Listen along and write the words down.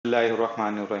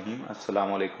Bismillahirrahmanirrahim.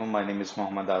 Assalamu alaikum. My name is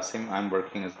Muhammad Asim. I'm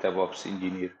working as DevOps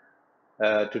engineer.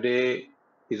 Today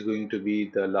is going to be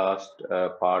the last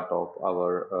part of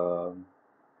our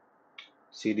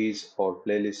series or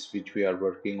playlist which we are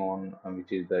working on,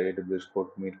 which is the AWS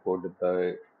CodeCommit,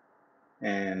 CodeDeploy,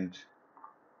 and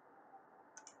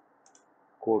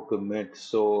CodeCommit.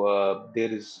 So there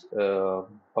is a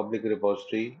public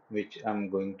repository which I'm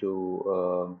going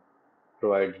to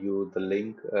provide you the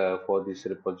link for this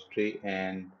repository.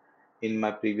 And in my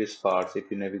previous parts,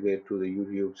 if you navigate to the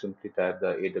YouTube, simply type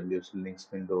the AWS links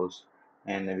windows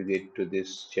and navigate to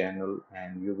this channel,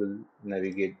 and you will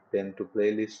navigate then to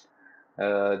playlist.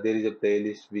 There is a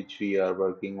playlist which we are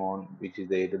working on, which is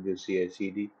the AWS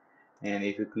CICD. And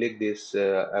if you click this,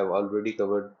 I've already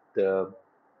covered the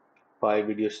 5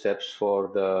 video steps for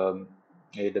the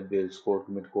AWS code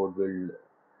commit, code build,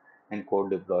 and code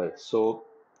deploy. So,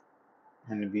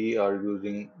 and we are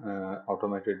using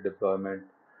automated deployment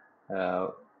uh,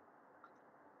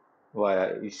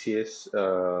 via ECS.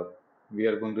 We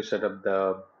are going to set up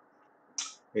the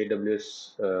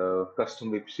AWS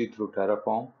custom VPC through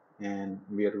Terraform, and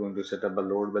we are going to set up a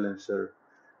load balancer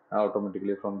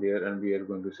automatically from there, and we are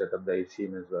going to set up the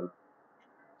ACM as well.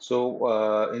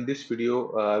 So in this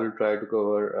video, I will try to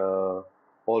cover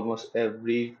almost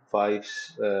every five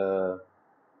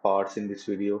parts in this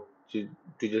video to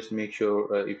just make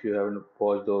sure if you haven't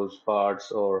watched those parts,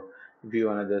 or if you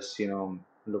want to just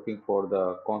looking for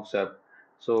the concept.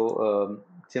 So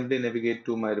simply navigate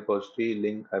to my repository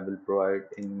link I will provide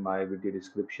in my video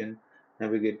description.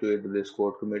 Navigate to AWS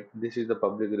code commit. This is the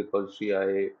public repository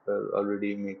I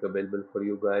already make available for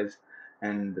you guys,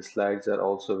 and the slides are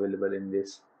also available in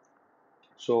this.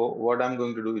 So what I'm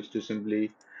going to do is to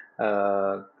simply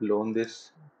clone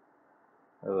this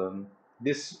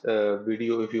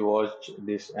video. If you watch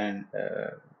this and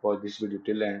watch this video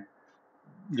till end,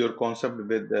 your concept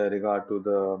with regard to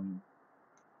the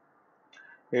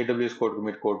AWS code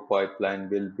commit code pipeline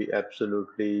will be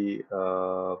absolutely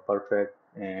perfect,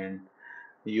 and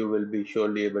you will be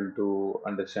surely able to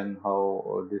understand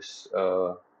how this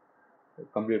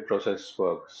complete process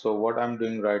works. So what I'm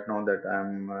doing right now, that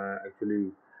I'm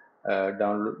actually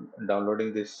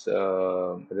downloading this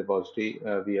repository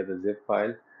via the zip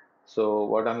file. So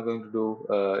what I'm going to do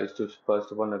is to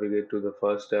first of all navigate to the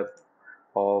first step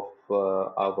of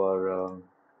our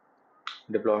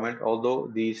deployment. Although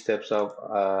these steps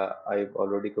are I've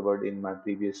already covered in my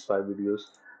previous 5 videos,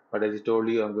 but as I told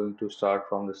you, I'm going to start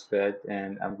from the scratch,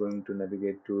 and I'm going to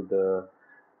navigate to the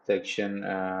section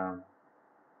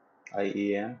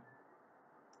IEM,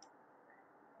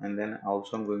 and then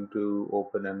also I'm going to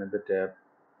open another tab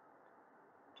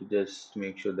to just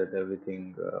make sure that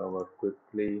everything works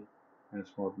quickly and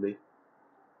smoothly.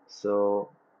 So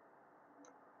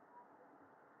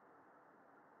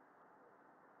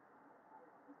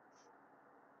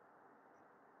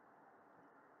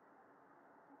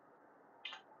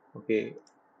okay,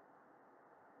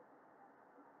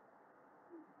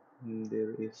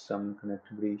 there is some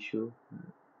connectivity issue.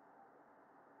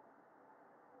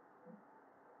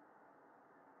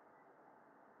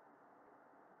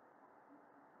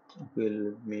 Okay,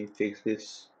 let me fix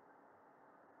this.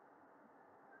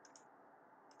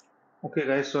 Okay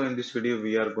guys, so in this video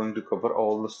we are going to cover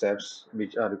all the steps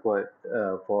which are required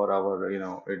for our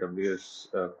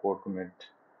AWS code commit,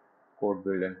 code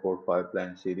build, and code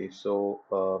pipeline series. So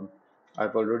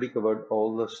I've already covered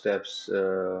all the steps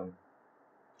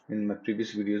in my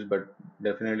previous videos, but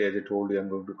definitely, as I told you, I'm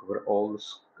going to cover all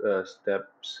the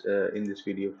steps in this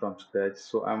video from scratch.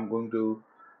 So I'm going to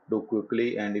do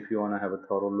quickly, and if you want to have a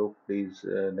thorough look, please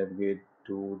navigate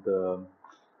to the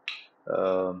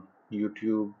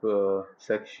YouTube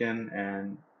section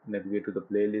and navigate to the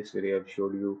playlist where I have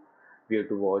showed you where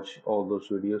to watch all those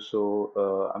videos. So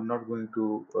I'm not going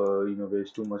to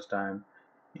waste too much time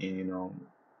in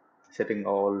setting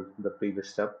all the previous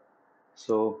stuff.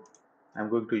 So I'm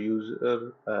going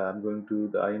to I'm going to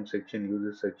the IM section,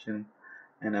 user section,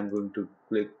 and I'm going to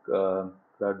click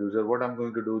cloud user. What I'm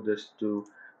going to do, just to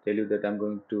tell you, that I'm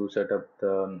going to set up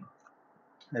the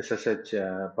SSH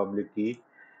public key,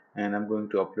 and I'm going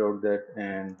to upload that.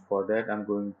 And for that, I'm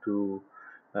going to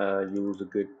use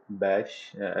git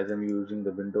bash. As I'm using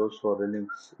the Windows, for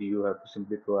Linux, you have to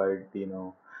simply provide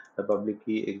the public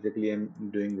key. Exactly, I'm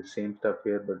doing the same stuff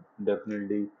here, but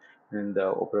definitely, and the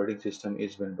operating system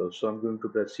is Windows. So I'm going to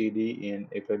press CD, and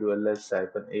if I do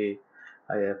ls-a,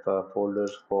 I have a folder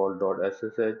called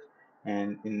 .ssh,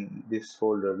 and in this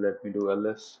folder, let me do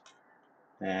ls,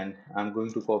 and I'm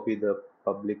going to copy the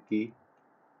public key.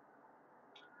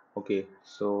 Okay,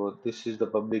 so this is the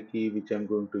public key which I'm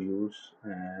going to use,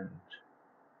 and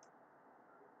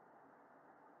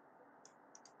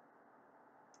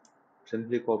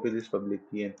simply copy this public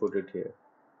key and put it here.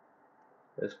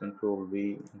 Press Control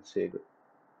V and save it.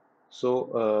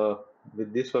 So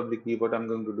with this public key, what I'm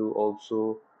going to do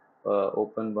also,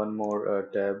 open one more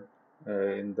tab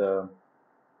in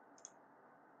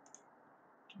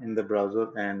the browser,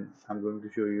 and I'm going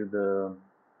to show you the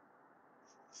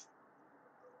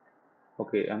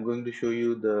okay, I'm going to show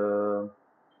you the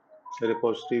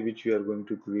repository which we are going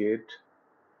to create.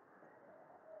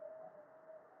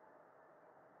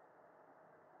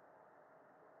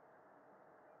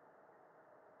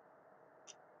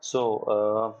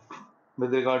 So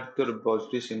with regard to the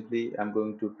repository, simply I'm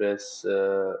going to type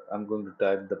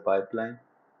the pipeline.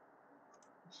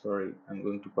 Sorry, I'm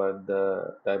going to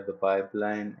type the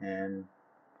pipeline, and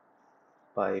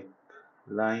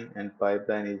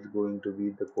pipeline is going to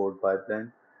be the code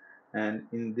pipeline. And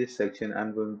in this section,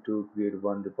 I'm going to create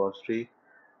one repository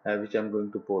which I'm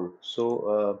going to pull.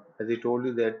 So as I told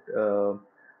you that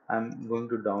I'm going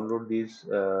to download this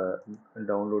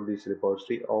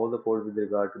repository, all the code with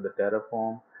regard to the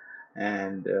Terraform,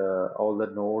 and all the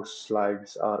nodes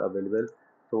slides are available.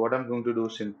 So what I'm going to do,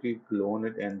 simply clone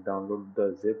it and download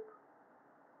the zip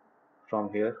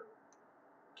from here.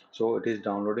 So it is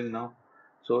downloading now.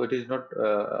 So it is not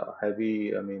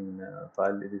heavy, I mean,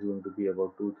 file. It is going to be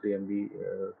about 2-3 MB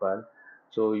file.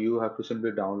 So you have to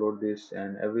simply download this,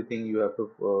 and everything you have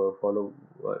to follow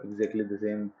exactly the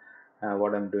same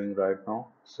what I'm doing right now.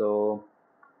 So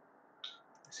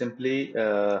simply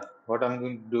what I'm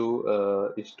going to do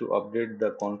is to update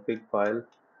the config file.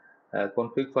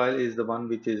 Config file is the one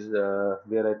which is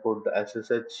where I put the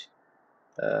SSH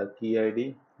key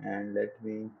ID, and let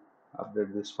me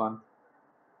update this one.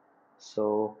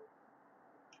 So,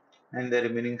 and the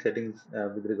remaining settings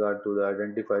with regard to the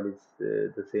identifier is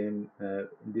the same.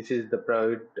 This is the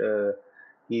private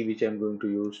key which I'm going to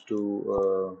use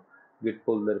to git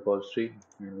pull the repository,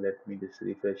 and let me just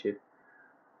refresh it.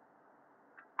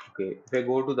 Okay, if I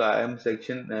go to the IAM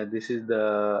section, this is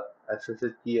the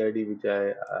SSH key ID which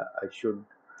I should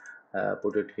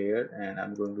put it here, and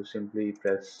I'm going to simply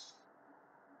press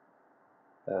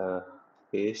uh,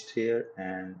 paste here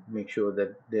and make sure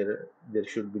that there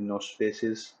should be no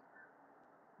spaces.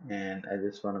 And I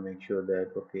just want to make sure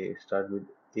that, okay, start with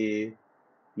A,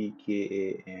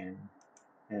 PKA, and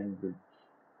end with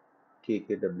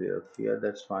KKWF. Yeah,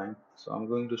 that's fine. So I'm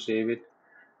going to save it,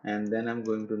 and then I'm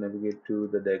going to navigate to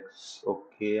the Dex.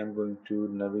 Okay, I'm going to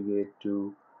navigate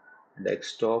to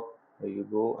desktop. There you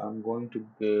go. I'm going to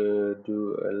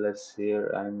do ls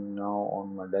here. I'm now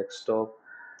on my desktop.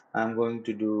 I'm going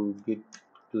to do git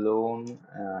clone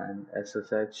and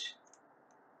SSH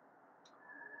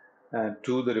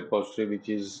to the repository which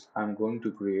is I'm going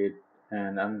to create,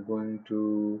 and uh, I'm going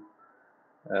to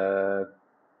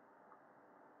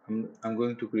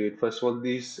create. First of all,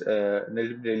 this let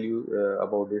me tell you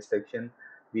about this section.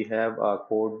 We have a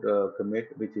code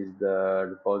commit, which is the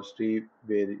repository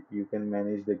where you can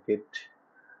manage the git,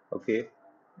 okay,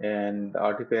 and the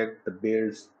artifact, the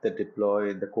builds, the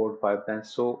deploy, the code pipeline.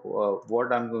 So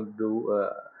what I'm going to do,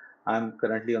 I'm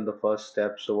currently on the first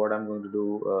step. So what I'm going to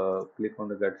do, click on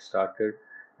the get started,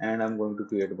 and I'm going to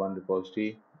create one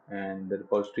repository, and the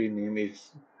repository name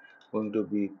is going to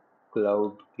be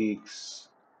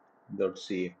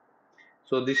cloudgeeks.ca.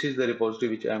 So this is the repository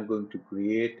which I'm going to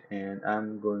create, and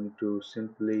I'm going to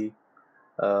simply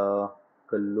uh,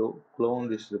 clone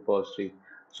this repository.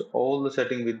 So all the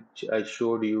setting which I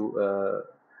showed you,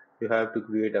 you have to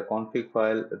create a config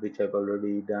file, which I've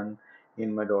already done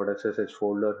in my .ssh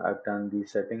folder. I've done the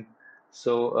setting.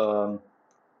 So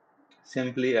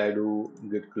simply I do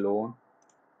git clone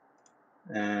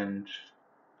and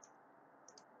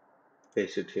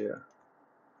paste it here.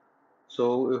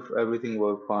 So if everything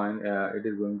works fine, it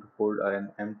is going to hold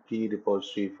an empty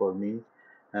repository for me,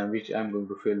 which I'm going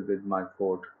to fill with my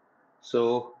code.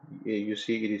 So you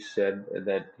see, it is said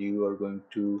that you are going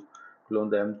to clone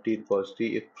the empty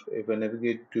repository. If I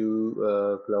navigate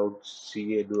to cloud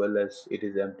CA dual as it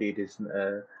is empty,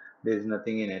 there is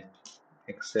nothing in it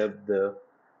except the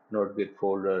node.git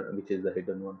folder, which is the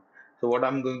hidden one. So what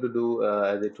I'm going to do,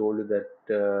 as I told you that.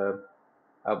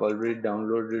 I've already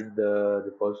downloaded the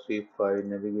repository. If I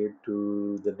navigate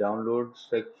to the download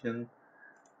section,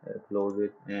 close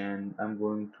it, and I'm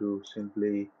going to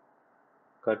simply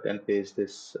cut and paste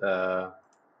this file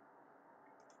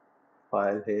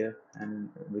here, and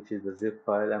which is the zip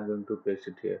file. I'm going to paste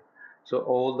it here. So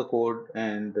all the code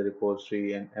and the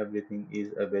repository and everything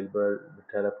is available. The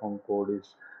Terraform code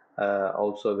is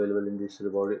also available in this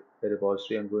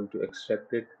repository. I'm going to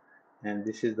extract it, and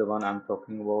this is the one I'm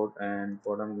talking about. And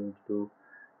what I'm going to do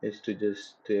is to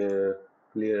just clear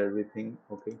everything.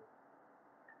 Okay,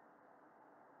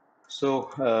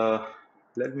 So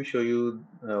let me show you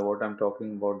what I'm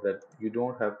talking about. That you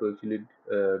don't have to actually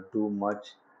do much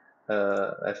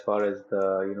as far as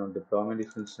the deployment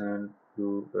is concerned.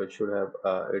 You should have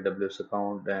AWS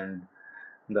account and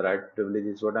the right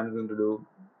privileges. What I'm going to do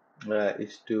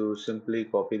is to simply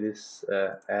copy this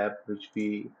app which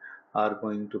we are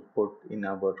going to put in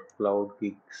our Cloud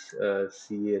Geeks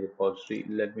CA repository.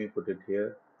 Let me put it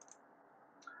here,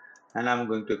 and I'm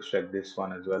going to extract this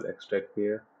one as well. Extract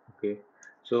here. Okay.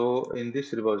 So in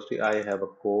this repository, I have a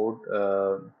code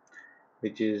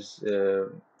which is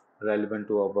relevant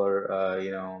to our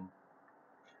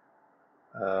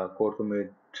code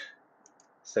commit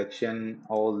section.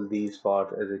 All these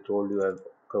parts, as I told you, I've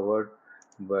covered,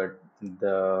 but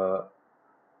the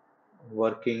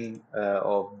working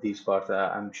of these parts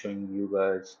I'm showing you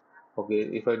guys. Okay,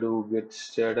 if I do git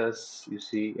status, you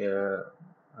see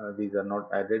these are not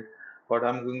added. What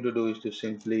I'm going to do is to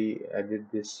simply edit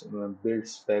this build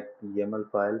spec YAML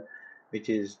file, which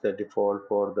is the default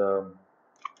for the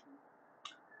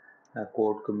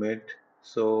code commit.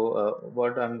 So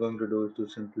what I'm going to do is to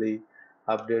simply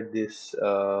update this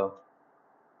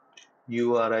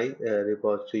URI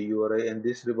repository URI, and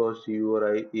this repository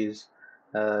URI is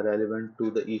relevant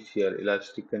to the ECR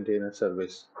Elastic Container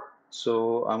Service.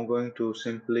 So I'm going to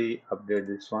simply update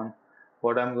this one.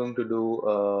 What I'm going to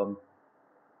do,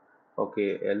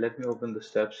 okay, let me open the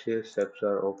steps here. Steps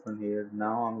are open here.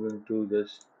 Now I'm going to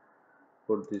just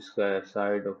put this guy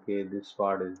aside. Okay, this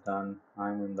part is done.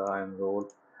 I'm in the IAM role.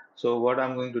 So what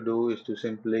I'm going to do is to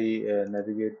simply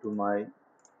navigate to my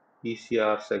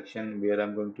ECR section where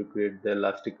I'm going to create the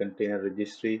Elastic Container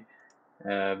Registry,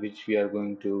 which we are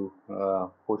going to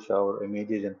push our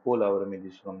images and pull our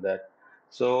images from that.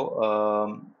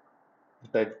 So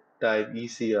if I type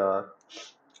ECR,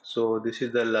 so this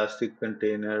is the Elastic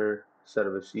Container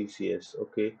Service ECS.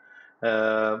 Okay,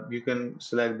 you can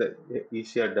select the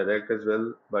ECR direct as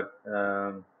well, but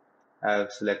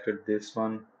I've selected this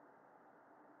one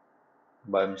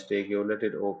by mistake. You let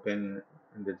it open,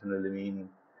 and doesn't really mean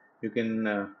you can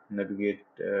navigate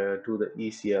to the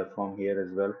ECR from here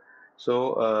as well.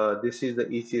 So this is the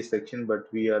ECS section, but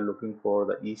we are looking for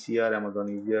the ECR, Amazon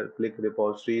ECR. Click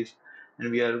repositories, and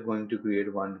we are going to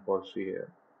create one repository here,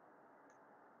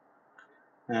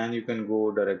 and you can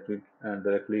go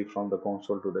directly from the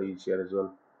console to the ECR as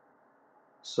well.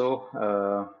 So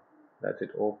let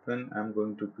it open. I'm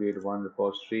going to create one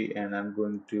repository, and I'm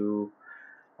going to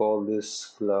call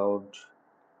this Cloud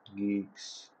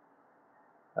Geeks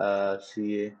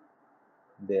CA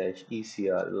dash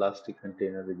ECR Elastic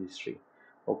Container Registry.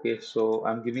 Okay, so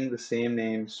I'm giving the same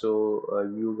name, so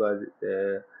you guys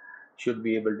should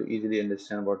be able to easily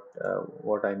understand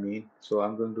what I mean. So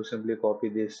I'm going to simply copy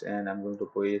this, and I'm going to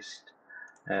paste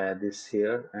this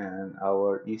here, and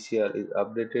our ECR is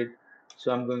updated.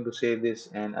 So I'm going to save this,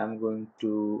 and I'm going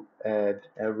to add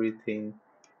everything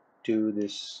to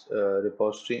this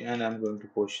repository, and I'm going to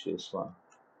push this one.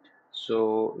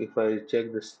 So if I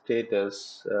check the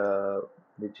status,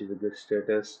 which is a git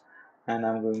status, and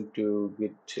I'm going to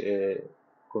git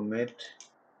commit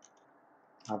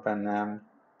up and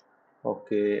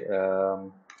okay,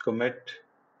 commit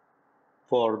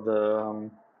for the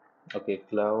okay,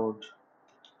 Cloud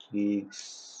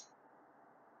Geeks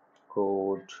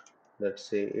code, let's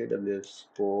say AWS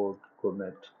code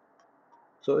commit.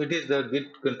 So it is the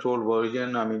Git control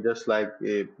version. I mean, just like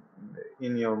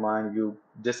in your mind, you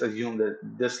just assume that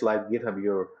just like GitHub,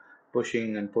 you're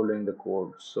pushing and pulling the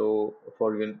code. So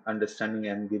for your understanding,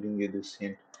 I'm giving you this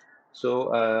hint.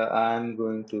 So I'm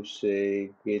going to say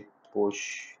git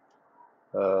push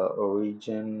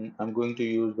origin. I'm going to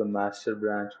use the master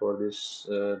branch for this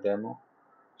demo.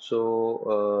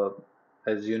 So,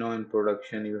 as you know, in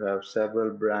production, you have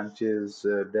several branches,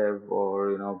 dev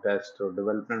or test or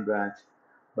development branch.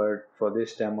 But for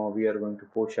this demo, we are going to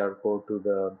push our code to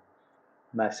the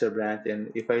master branch.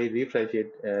 And if I refresh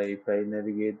it, if I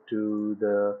navigate to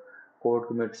the code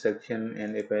commit section,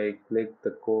 and if I click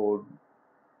the code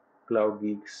Cloud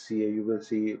Geeks CA, you will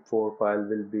see 4 file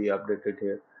will be updated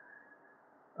here,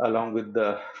 along with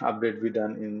the update we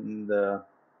done in the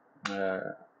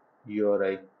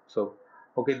URI. So,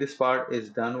 okay, this part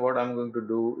is done. What I'm going to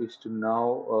do is to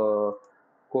now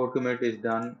code commit is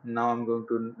done. Now I'm going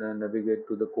to navigate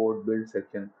to the code build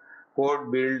section.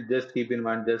 Code build, just keep in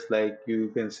mind, just like you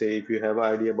can say, if you have an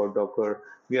idea about Docker,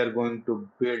 we are going to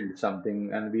build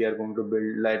something, and we are going to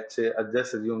build, let's say,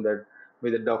 just assume that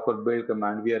with the Docker build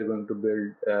command, we are going to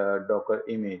build Docker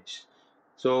image.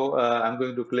 So I'm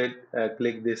going to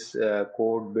click this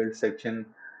code build section,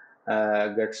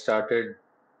 get started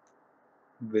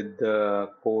with the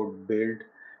code build,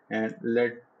 and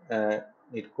let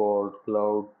it called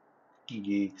Cloud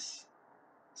Geeks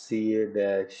CA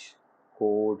dash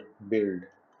code build.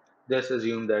 Just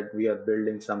assume that we are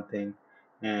building something,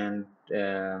 and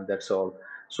that's all.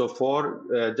 So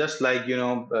for just like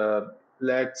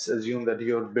let's assume that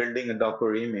you're building a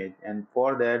Docker image, and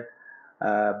for that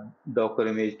Docker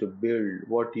image to build,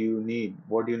 what you need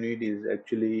is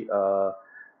actually uh,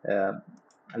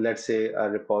 let's say a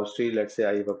repository. Let's say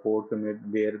I have a code commit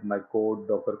where my code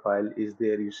Docker file is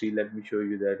there. You see, let me show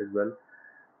you that as well.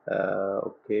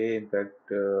 Okay, in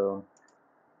fact,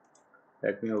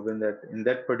 let me open that. In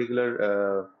that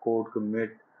particular code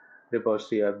commit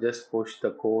repository, I've just pushed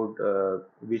the code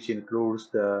which includes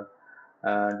the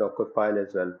Docker file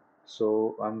as well.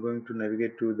 So I'm going to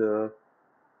navigate to the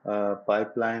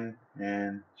pipeline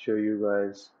and show you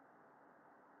guys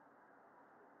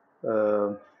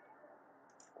uh,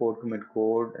 code commit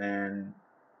code, and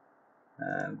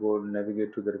go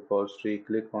navigate to the repository,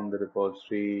 click on the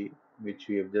repository which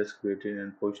we have just created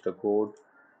and push the code.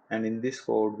 And in this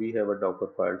code we have a Docker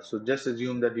file. So just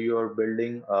assume that you are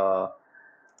building a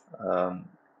um,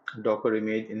 Docker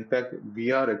image. In fact,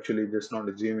 we are actually just not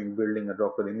assuming building a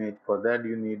Docker image. For that,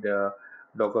 you need a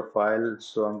Docker file.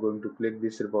 So I'm going to click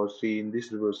this repository. In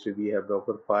this repository, we have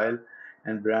Docker file,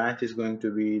 and branch is going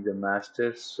to be the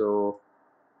master. So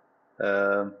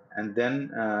and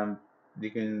then you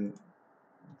can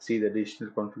see the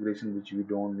additional configuration which we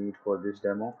don't need for this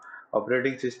demo.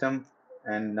 Operating system,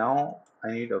 and now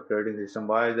I need operating system.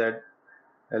 Why is that?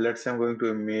 Let's say I'm going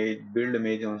to build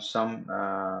image on some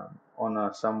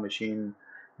machine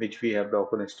which we have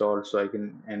Docker installed, so I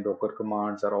can, and Docker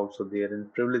commands are also there,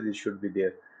 and privileges should be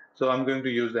there. So I'm going to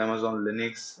use the Amazon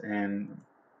Linux, and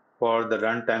for the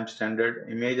runtime standard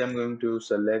image, I'm going to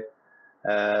select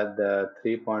the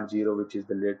 3.0, which is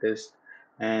the latest,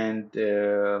 and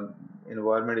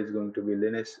environment is going to be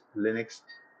Linux.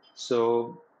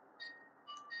 So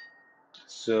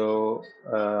so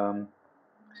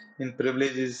in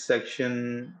privileges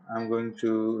section, I'm going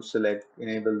to select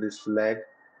enable this flag,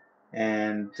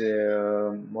 and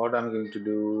what I'm going to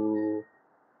do.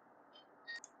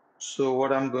 So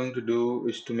what I'm going to do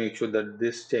is to make sure that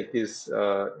this check is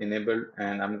enabled,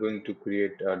 and I'm going to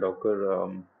create a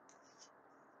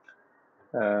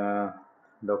uh,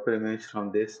 Docker image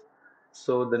from this.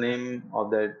 So the name of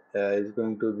that is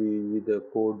going to be with the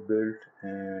code build,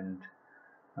 and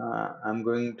I'm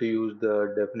going to use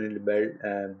the definitely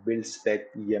build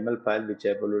spec YAML file which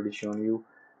I've already shown you.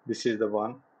 This is the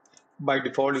one. By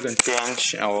default, you can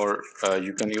change, or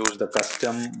you can use the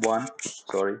custom one.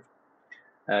 Sorry,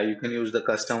 you can use the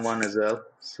custom one as well.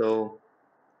 So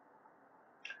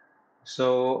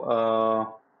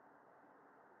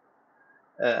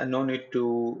no need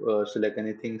to select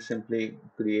anything. Simply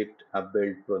create a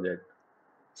build project.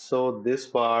 So this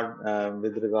part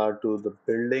with regard to the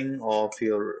building of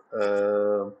your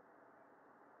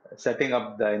setting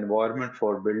up the environment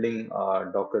for building a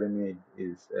Docker image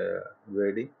is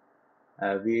ready.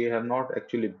 We have not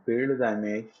actually built the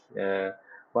image.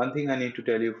 One thing I need to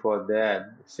tell you for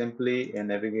that, simply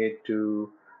navigate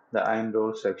to the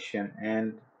enroll section,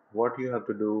 and what you have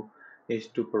to do is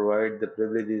to provide the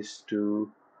privileges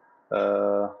to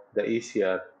the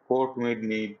ECR. Code commit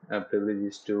need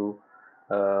privileges to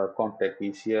contact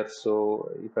ECR. So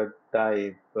if I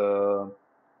type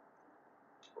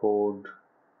code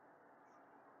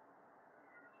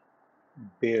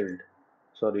build,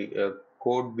 sorry,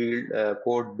 code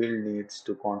build needs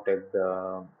to contact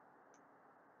the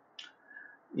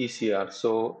ECR.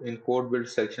 So in code build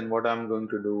section, what I'm going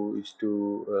to do is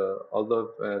to,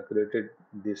 although I've created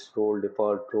this role,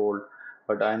 default role,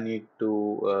 but I need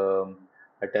to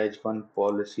attach one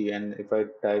policy. And if I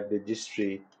type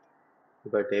registry,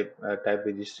 if I type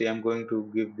registry, I'm going to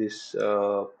give this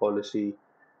policy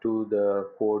to the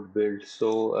code build.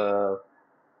 So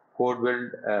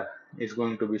CodeBuild is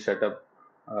going to be set up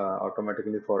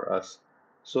automatically for us.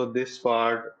 So this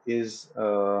part is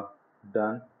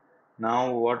done.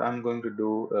 Now what I'm going to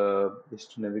do is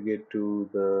to navigate to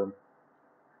the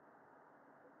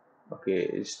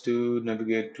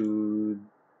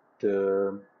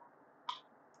the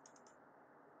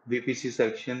VPC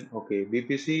section. Okay,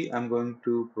 VPC, I'm going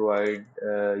to provide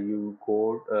you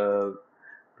code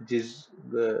which is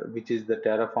the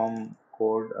Terraform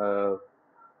code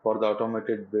for the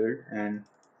automated build, and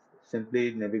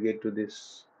simply navigate to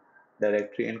this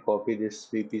directory and copy this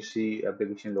VPC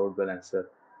application load balancer.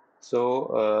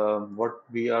 So what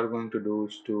we are going to do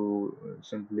is to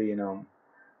simply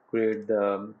create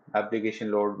the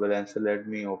application load balancer. Let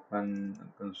me open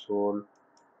console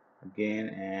again,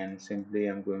 and simply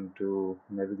I'm going to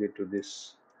navigate to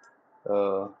this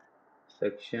uh,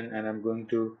 section, and I'm going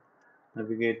to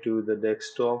navigate to the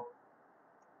desktop,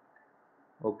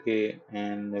 okay,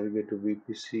 and navigate to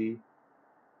VPC,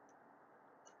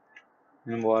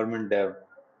 environment dev,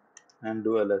 and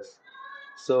do ls.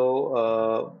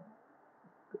 So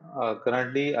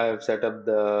currently I have set up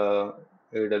the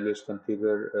AWS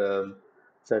configure,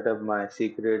 set up my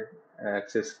secret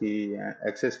access key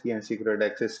and secret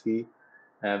access key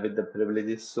with the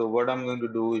privileges. So what I'm going to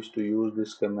do is to use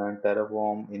this command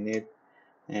terraform init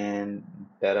and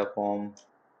terraform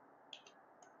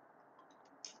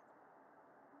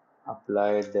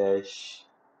apply dash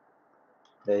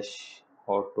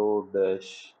auto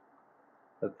dash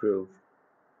approve.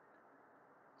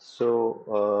 So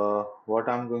what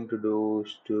I'm going to do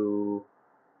is to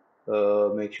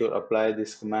make sure apply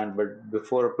this command, but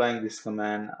before applying this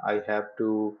command I have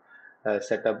to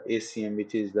set up ACM,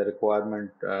 which is the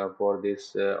requirement for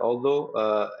this, although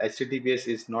HTTPS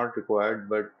is not required,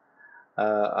 but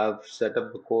I've set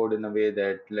up the code in a way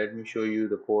that, let me show you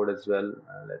the code as well.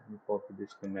 Let me copy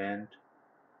this command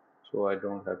so I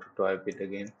don't have to type it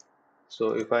again.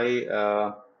 So if I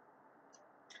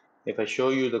show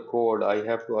you the code, I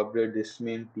have to update this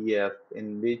main TF,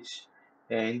 in which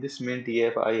in this main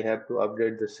TF I have to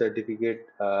update the certificate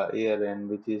ARN,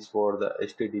 which is for the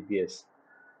HTTPS.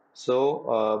 So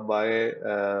I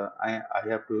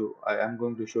am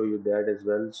going to show you that as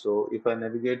well. So if I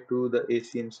navigate to the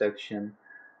ACM section,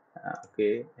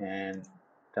 okay, and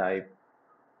type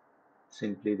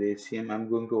simply the ACM, I'm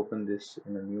going to open this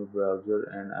in a new browser,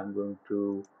 and I'm going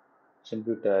to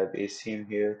simply type ACM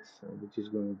here, so which is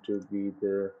going to be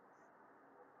the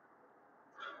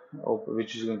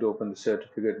which is going to open the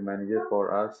certificate manager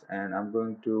for us, and I'm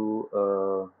going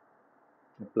to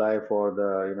apply for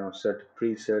the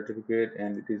free certificate,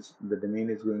 and it is the domain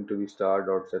is going to be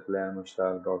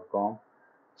star.satlanmushtaq.com.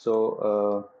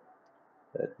 So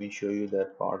let me show you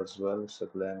that part as well,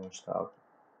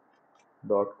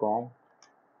 satlanmushtaq.com.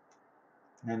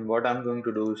 And what I'm going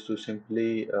to do is to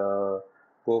simply go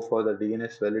for the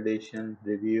DNS validation,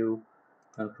 review,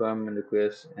 confirm and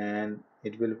request, and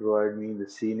it will provide me the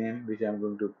CNAME which I'm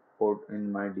going to put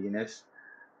in my DNS,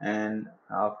 and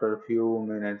after a few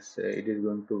minutes it is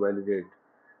going to validate.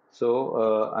 So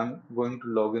I'm going to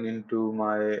log in into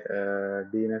my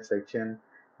DNS section,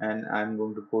 and I'm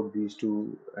going to put these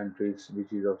two entries,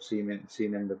 which is of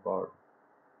CNAME record.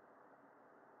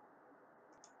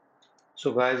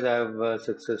 So guys, I have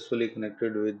successfully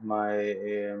connected with my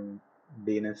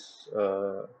DNS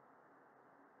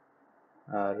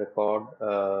record,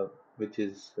 which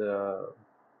is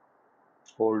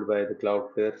held by the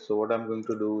Cloudflare. So what I'm going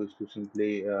to do is to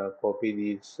simply copy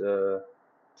these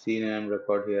CNAME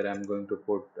record here. I'm going to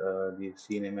put these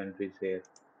CNAME entries here.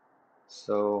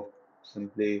 So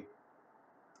simply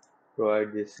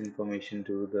provide this information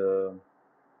to the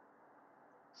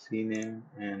CNAME,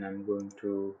 and I'm going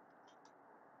to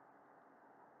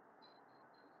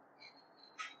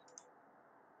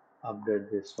update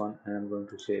this one, and I'm going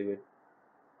to save it.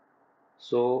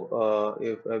 So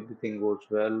if everything goes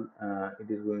well, it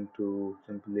is going to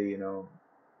simply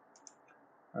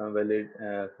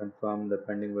confirm the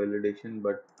pending validation,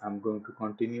 but I'm going to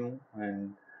continue,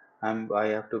 and I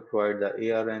have to provide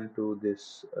the ARN to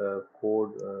this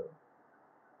code.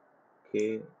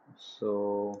 Okay,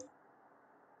 so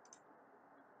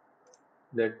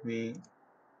let me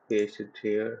paste it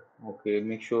here. Okay,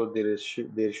 make sure there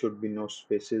should be no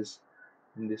spaces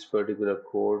in this particular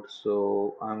code.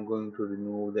 So I'm going to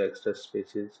remove the extra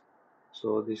spaces.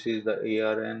 So this is the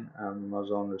ARN,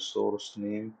 Amazon resource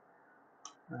name,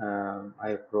 I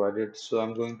have provided. So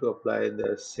I'm going to apply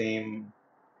the same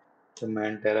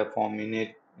command terraform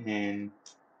init and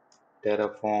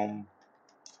terraform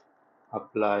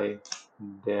apply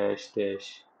dash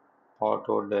dash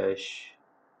auto dash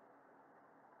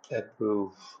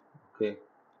approve. Okay,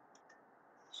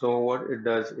 so what it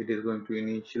does, it is going to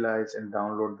initialize and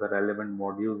download the relevant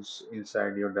modules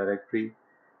inside your directory,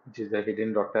 which is the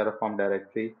hidden.terraform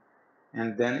directory,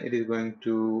 and then it is going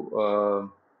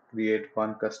to create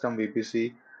one custom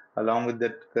VPC. Along with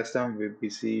that custom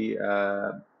VPC,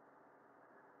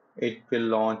 it will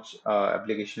launch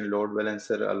application load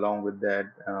balancer. Along with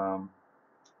that,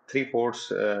 three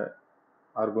ports are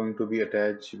going to be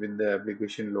attached with the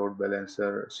application load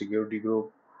balancer security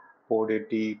group: port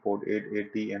 80, port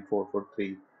 880, and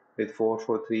 443. With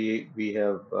 443, we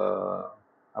have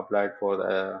applied for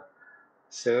the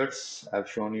certs. I've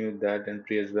shown you that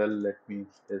entry as well. Let me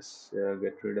just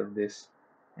get rid of this,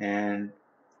 and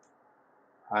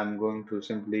I'm going to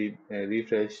simply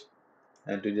refresh,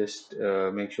 and to just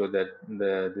make sure that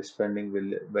this pending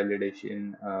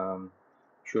validation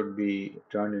should be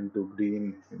turned into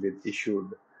green with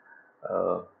issued.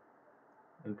 Uh,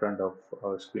 in front of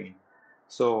our screen.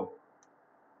 So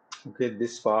okay,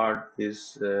 this part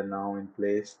is now in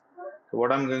place. So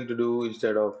what I'm going to do,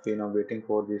 instead of waiting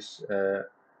for this,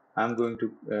 I'm going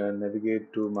to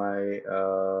navigate to my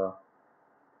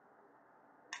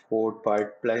code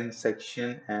pipeline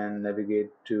section and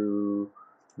navigate to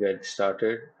get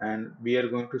started, and we are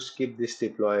going to skip this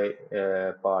deploy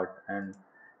part. And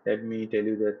let me tell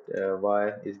you that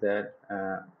why is that.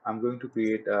 I'm going to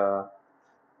create a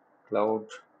cloud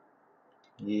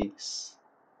geeks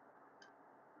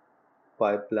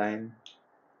pipeline.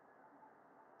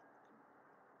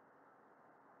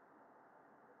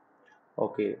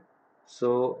 Okay,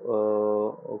 so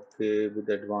okay, with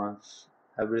advanced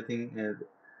everything,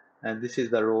 and this is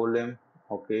the role name.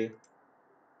 Okay,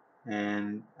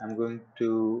 and I'm going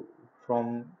to,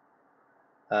 from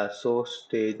source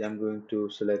stage, I'm going to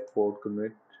select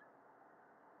CodeCommit.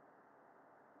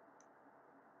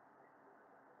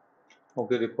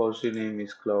 Okay, repository name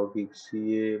is Cloud Geek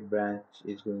CA, branch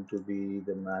is going to be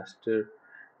the master,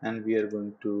 and we are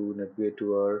going to navigate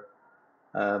to our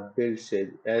build stage.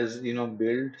 As you know,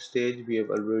 build stage we have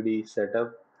already set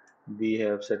up. We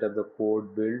have set up the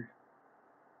code build.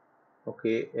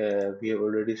 Okay, we have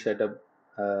already set up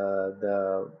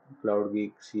the Cloud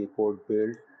Geek CA code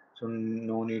build, so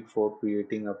no need for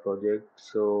creating a project.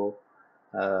 So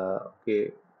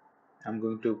okay, I'm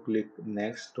going to click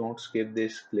next. Don't skip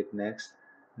this, click next.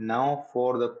 Now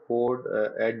for the code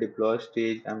at deploy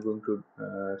stage, I'm going to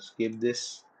skip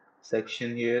this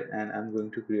section here, and I'm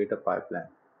going to create a pipeline.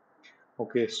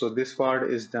 Okay, so this part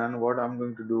is done. What I'm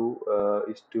going to do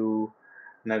is to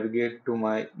navigate to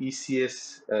my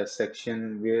ECS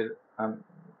section where I'm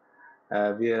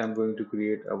going to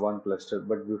create a one cluster.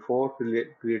 But before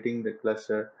creating the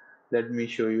cluster, let me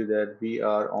show you that we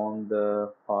are on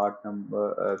the part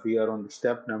number, we are on the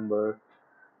step number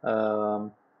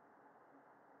um,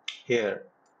 here.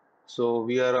 So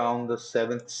we are on the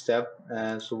seventh step,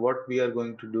 and so what we are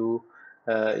going to do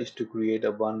is to create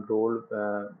a one role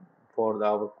for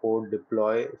our code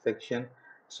deploy section.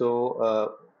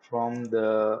 So from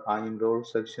the I'm role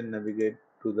section, navigate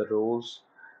to the roles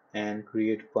and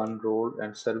create one role,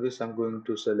 and service I'm going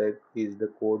to select is the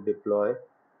code deploy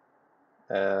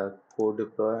and code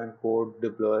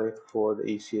deploy for the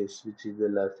ECS, which is the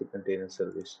Elastic Container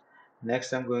Service.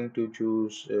 Next, I'm going to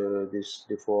choose this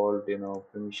default,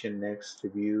 permission next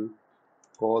review.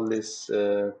 Call this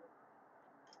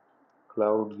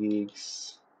Cloud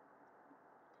Geeks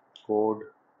code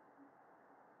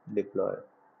deploy.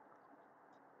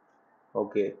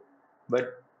 Okay,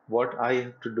 but what I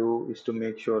have to do is to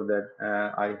make sure that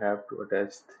I have to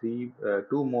attach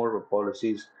two more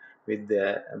policies with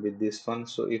this one.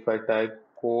 So if I type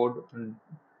uh, code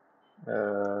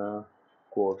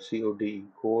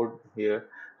code here,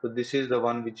 so this is the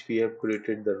one which we have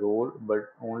created the role,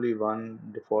 but only one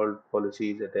default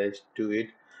policy is attached to it.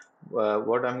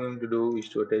 What I'm going to do is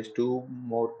to attach two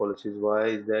more policies. Why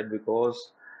is that?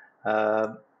 Because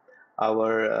uh,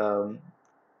 our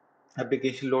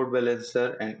application load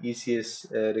balancer and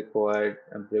ECS required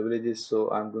privileges. So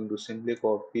I'm going to simply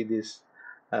copy this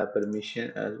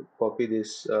copy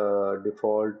this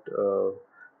default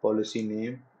policy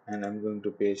name, and I'm going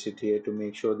to paste it here to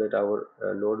make sure that our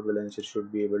load balancer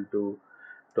should be able to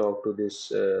talk to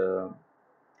this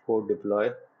code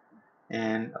deploy.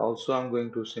 And also I'm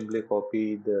going to simply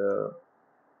copy the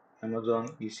Amazon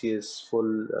ECS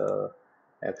full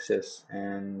access,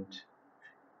 and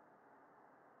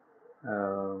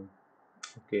um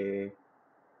okay,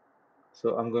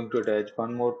 so I'm going to attach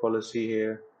one more policy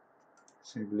here.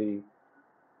 Simply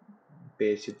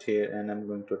paste it here, and I'm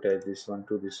going to attach this one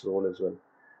to this role as well.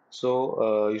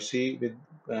 So you see, with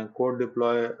code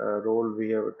deploy role,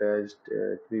 we have attached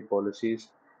three policies,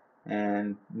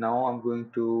 and now I'm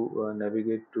going to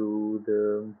navigate to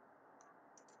the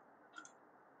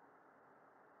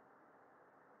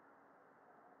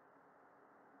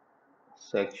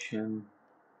section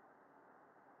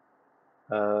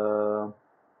uh,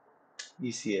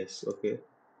 ECS. Okay,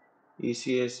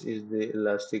 ECS is the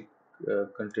Elastic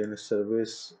Container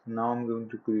Service. Now I'm going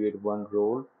to create one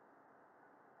role.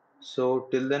 So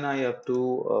till then I have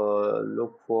to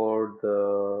look for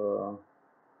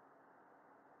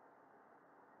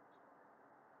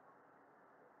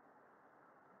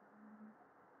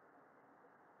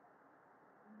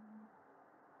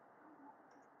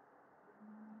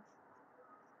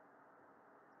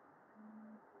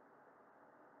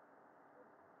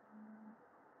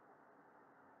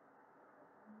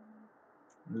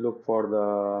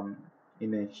the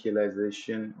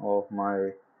initialization of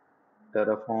my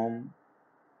Terraform.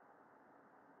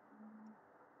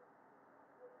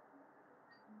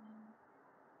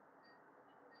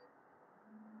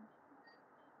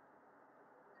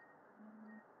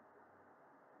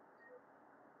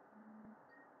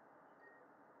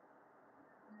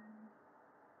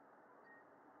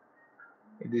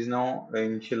 it is now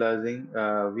initializing.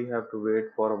 We have to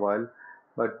wait for a while,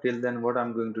 but till then, what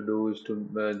I'm going to do is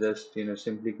to just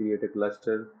simply create a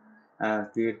cluster,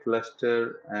 create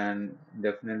cluster, and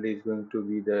definitely it's going to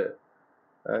be the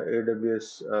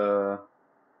AWS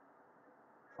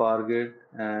Fargate,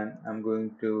 and I'm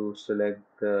going to select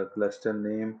the cluster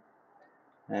name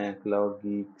and Cloud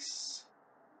Geeks.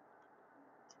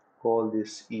 Call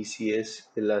this ECS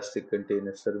Elastic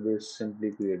Container Service.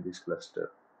 Simply create this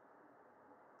cluster.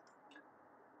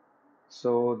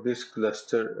 So this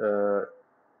cluster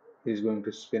is going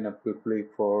to spin up quickly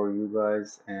for you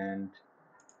guys, and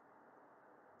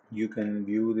you can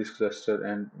view this cluster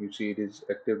and you see it is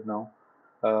active now.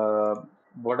 Uh,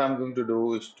 what I'm going to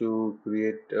do is to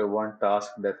create one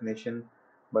task definition,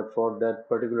 but for that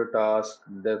particular task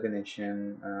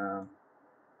definition,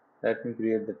 let me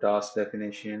create the task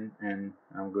definition, and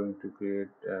I'm going to create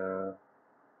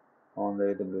on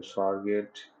the AWS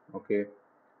Fargate. Okay,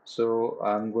 so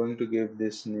I'm going to give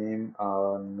this name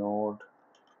node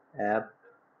app.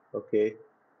 Okay,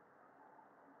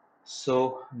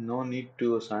 so no need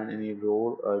to assign any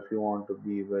role. If you want to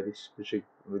be very specific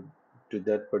with to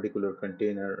that particular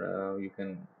container, you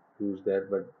can use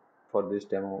that. But for this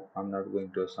demo, I'm not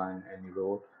going to assign any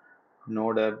role.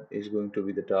 Node app is going to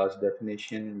be the task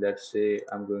definition. Let's say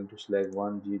I'm going to select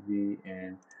 1 GB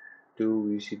and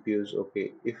 2 vCPUs.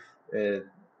 Okay, if uh,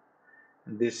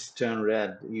 this turn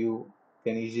red, you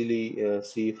can easily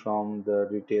see from the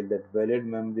detail that valid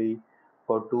memory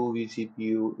for 2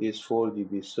 vCPU is 4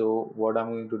 GB. So what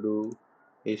I'm going to do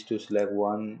is to select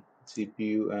one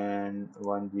CPU and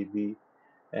 1 GB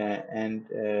and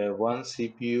one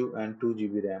CPU and 2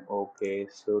 GB RAM. Okay,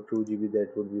 so 2 GB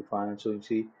that would be fine. So you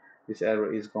see this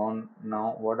error is gone.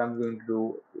 Now what I'm going to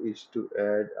do is to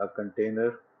add a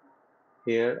container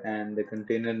here, and the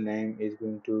container name is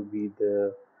going to be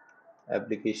the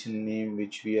application name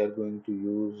which we are going to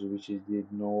use, which is the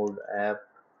node app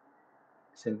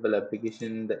simple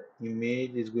application. The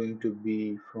image is going to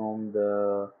be from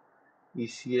the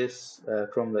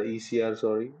ECS from the ECR,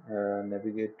 sorry.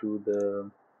 Navigate to the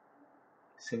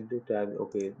simply tab.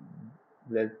 Okay,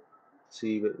 let's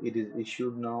see, it is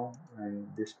issued now, and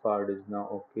this part is now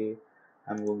okay.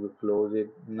 I'm going to close it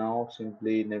now.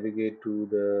 Simply navigate to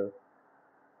the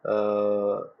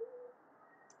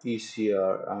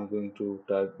ECR. I'm going to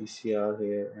type ECR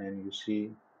here, and you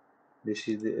see this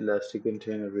is the Elastic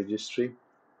Container Registry.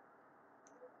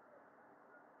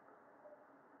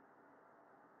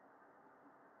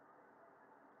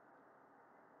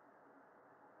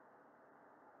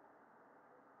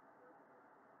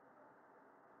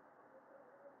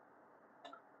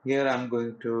 Here I'm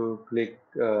going to click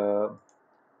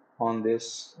on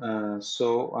this.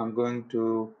 So I'm going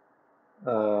to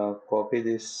copy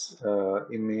this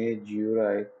image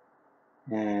URI,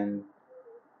 and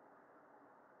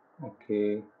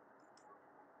okay,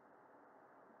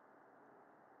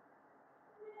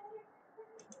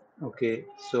 okay.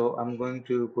 So I'm going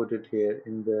to put it here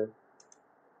in the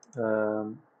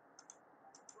um,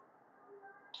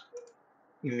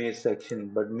 image section,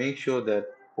 but make sure that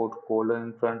put colon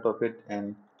in front of it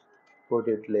and put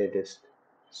it latest.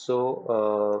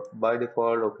 So by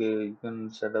default, okay, you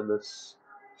can set up this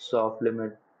soft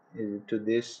limit to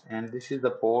this, and this is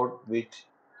the port which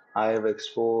I have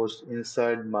exposed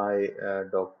inside my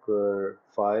Docker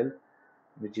file,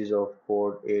 which is of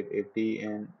port 880,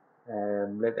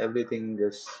 and let everything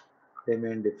just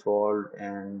remain default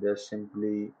and just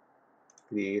simply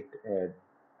create add.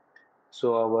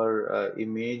 So our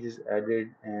image is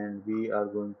added, and we are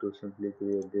going to simply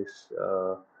create this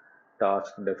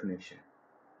task definition.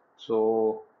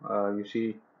 So you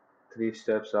see, three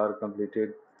steps are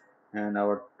completed and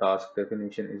our task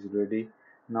definition is ready.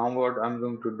 Now what I'm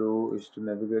going to do is to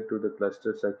navigate to the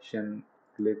cluster section,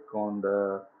 click on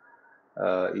the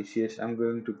ECS. I'm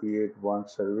going to create one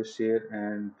service here,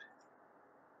 and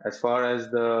as far as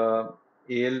the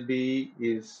ALB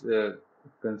is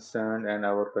concerned and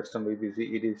our custom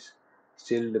VPC, it is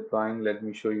still deploying. Let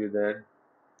me show you that.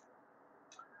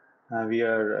 We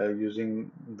are using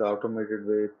the automated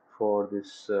way for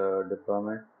this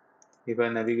deployment. If I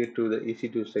navigate to the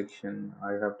EC2 section,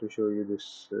 I have to show you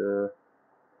this.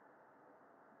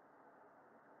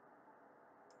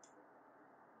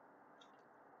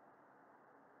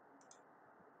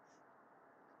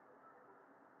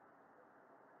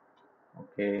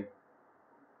 Okay.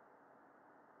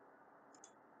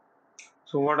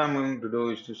 So what I'm going to do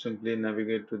is to simply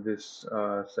navigate to this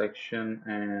section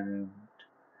and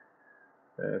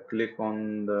click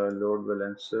on the load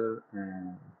balancer,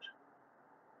 and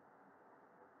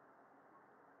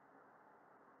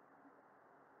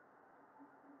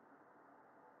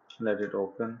let it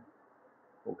open.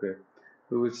 Okay,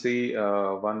 we will see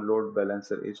one load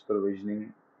balancer is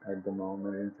provisioning at the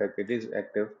moment. In fact, it is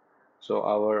active. So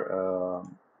our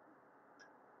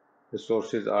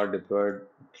resources are deployed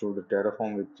through the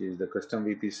Terraform, which is the custom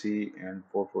VPC, and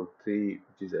 443,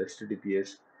 which is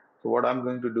HTTPS. So what I'm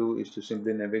going to do is to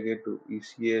simply navigate to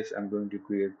ECS. I'm going to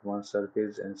create one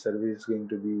service, and service is going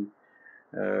to be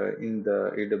in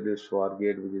the AWS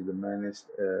Fargate, which is the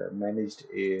managed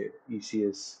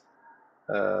ECS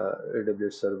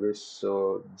AWS service.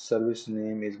 So service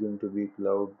name is going to be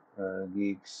Cloud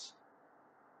Geeks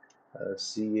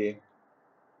CA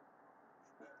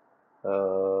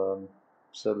um,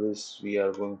 service we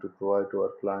are going to provide to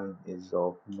our client is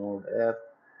of Node app,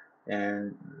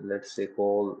 and let's say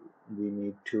call we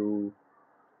need two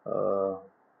uh,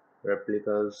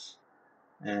 replicas,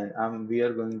 and we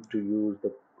are going to use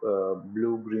the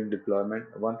blue green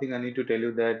deployment. One thing I need to tell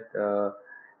you that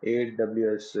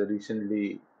AWS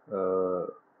recently uh,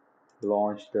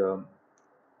 launched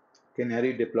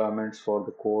canary deployments for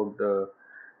the code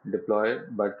deploy,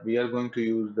 but we are going to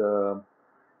use the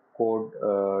code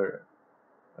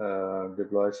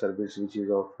deploy service, which is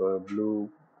of blue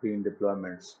green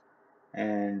deployments.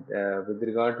 And with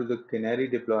regard to the canary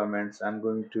deployments, I'm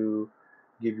going to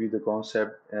give you the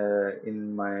concept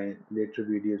in my later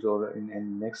videos or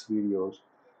in next videos.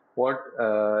 What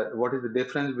is the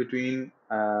difference between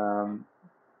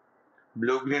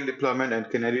blue-green deployment and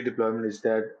canary deployment is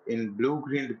that in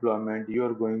blue-green deployment, you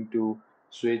are going to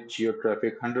switch your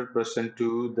traffic 100%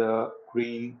 to the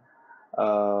green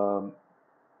um,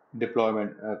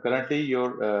 deployment. Currently,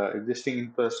 your existing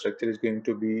infrastructure is going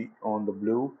to be on the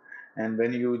blue, and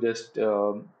when you just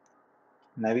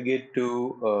navigate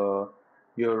to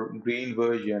your green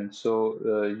version, so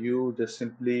you just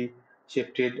simply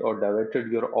shifted or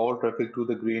diverted your all traffic to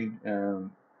the green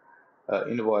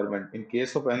environment. In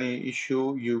case of any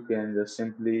issue, you can just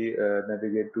simply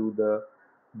navigate to the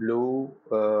blue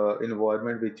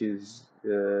environment, which is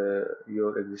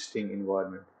your existing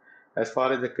environment. As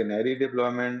far as the canary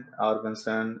deployment are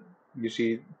concerned, you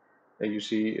see, you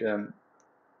see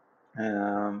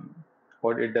um,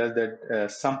 what it does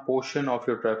that some portion of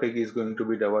your traffic is going to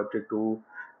be diverted to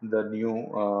the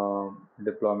new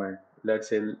deployment. Let's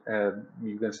say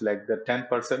you can select the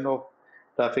 10% of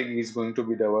traffic is going to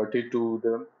be diverted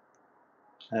to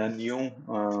the new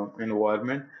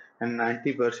environment, and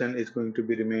 90% is going to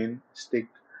be remain stick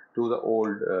to the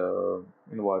old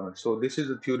environment. So this is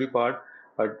the theory part,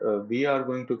 but we are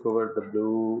going to cover the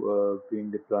blue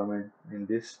green deployment in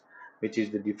this, which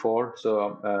is the default.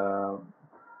 So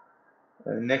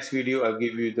next video I'll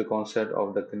give you the concept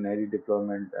of the canary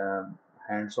deployment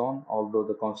hands-on, although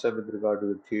the concept with regard to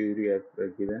the theory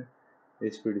I've given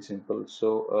is pretty simple.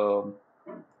 So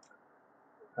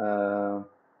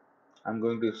I'm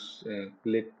going to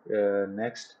click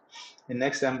next. And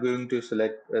next, I'm going to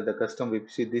select the custom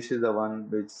VPC. This is the one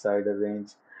which CIDR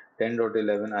range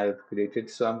 10.11 I have created.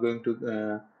 So I'm going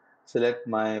to select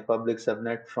my public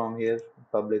subnet from here.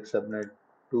 Public subnet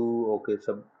 2, okay,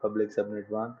 public subnet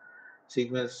 1.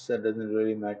 Sequence doesn't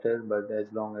really matter, but as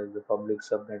long as the public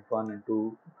subnet 1 and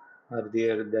 2 are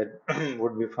there, that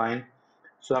would be fine.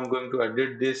 So I'm going to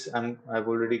edit this. I've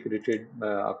already created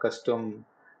a custom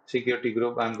security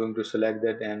group. I'm going to select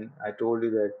that, and I told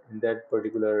you that in that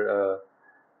particular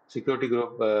security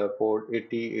group, port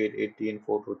 80, 880, and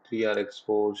 423 are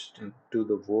exposed to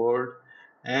the world.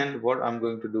 And what I'm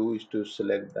going to do is to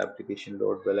select the application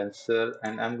load balancer,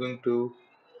 and I'm going to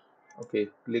okay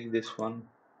click this one.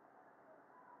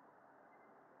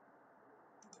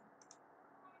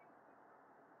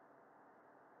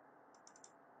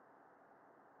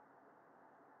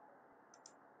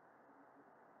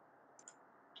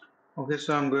 Okay,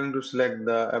 so I'm going to select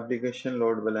the application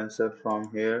load balancer from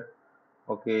here.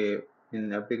 Okay,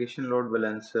 in application load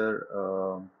balancer.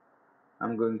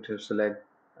 I'm going to select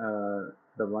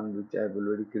the one which I've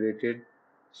already created.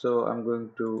 So I'm going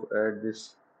to add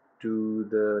this to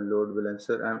the load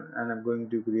balancer, and I'm going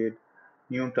to create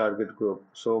new target group.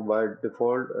 So by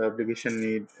default,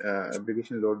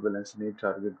 application load balancer need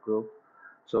target group.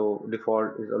 So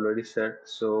default is already set.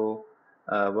 So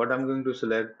what I'm going to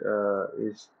select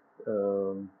is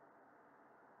um,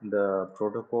 the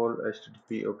protocol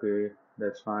HTTP. Okay,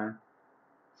 that's fine.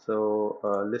 So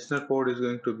listener code is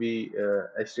going to be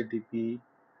HTTP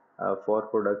for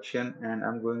production, and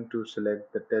I'm going to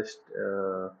select the test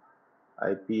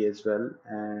IP as well,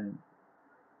 and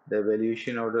the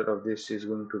evaluation order of this is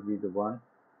going to be the one.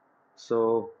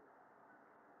 So,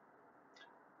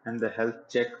 and the health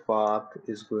check path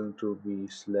is going to be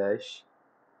slash,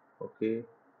 okay,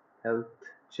 health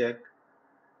check,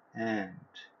 and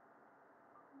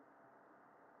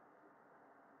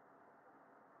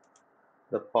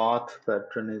The path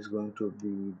pattern is going to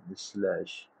be the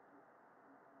slash.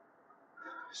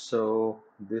 So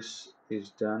this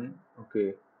is done.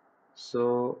 Okay,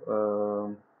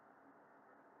 so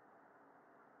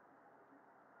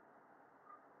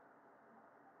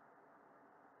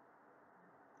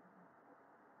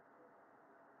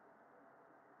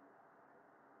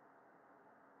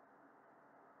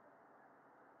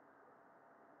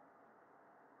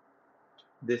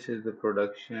this is the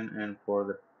production, and for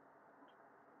the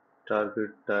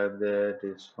target type, that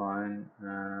is fine.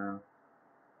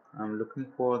 I'm looking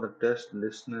for the test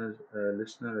listener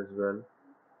as well.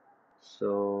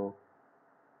 So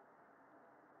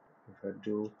if I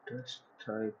do test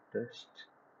type test,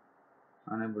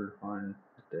 unable to find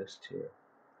the test here.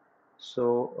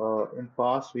 So in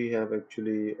past we have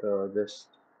actually this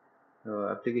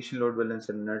application load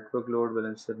balancer, network load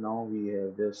balancer. Now we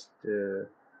have just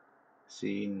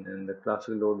seen, and the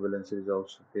classical load balancer is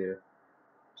also there.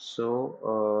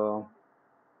 So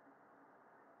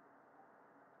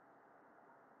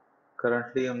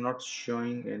currently I'm not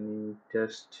showing any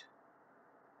test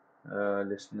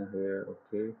listener here.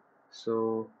 Okay,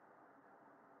 so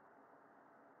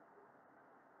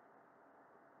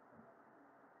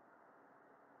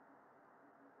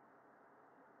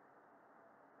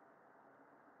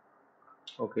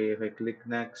okay, if I click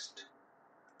next,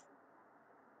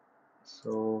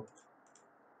 so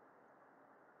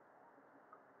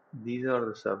these are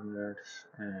the subnets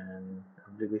and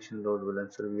application load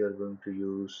balancer. We are going to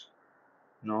use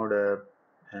node app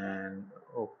and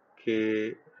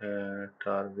okay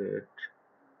target.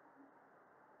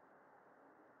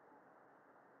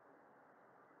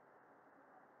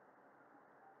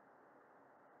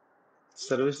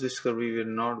 Service discovery we're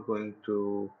not going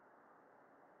to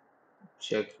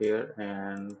check here,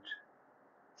 and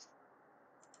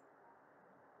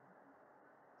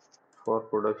for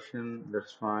production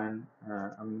that's fine.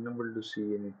 I'm unable to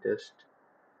see any test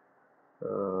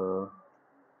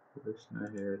listener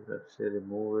here. Let's say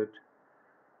remove it.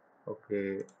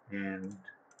 Okay, and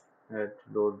add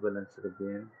load balancer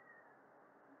again.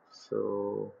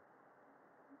 So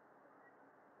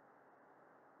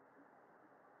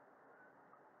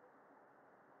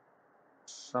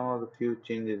some of the few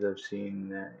changes I've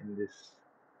seen in this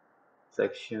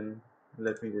section.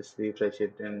 Let me just refresh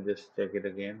it and just check it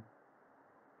again.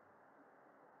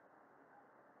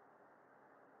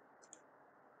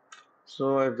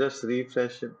 So I've just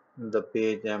refreshed the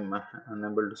page. I'm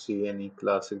unable to see any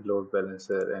classic load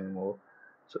balancer anymore.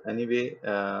 So anyway,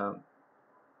 I'm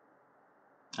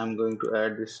going to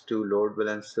add this to load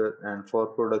balancer, and for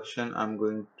production I'm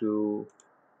going to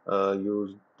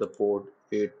use the port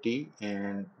 80,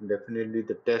 and definitely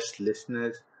the test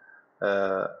listeners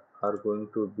uh, are going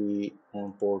to be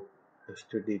on port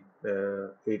HTTP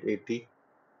 880,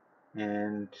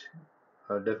 and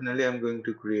definitely I'm going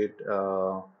to create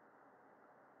a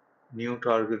new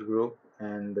target group,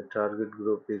 and the target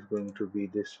group is going to be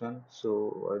this one.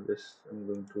 So I'm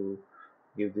going to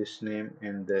give this name,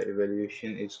 and the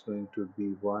evaluation is going to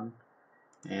be 1,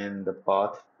 and the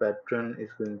path pattern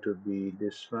is going to be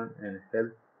this one, and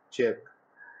health check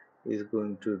is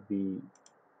going to be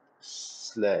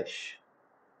slash.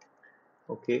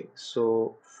 Okay,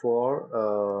 so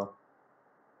for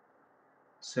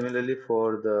similarly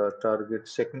for the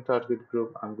second target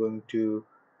group, I'm going to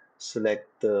select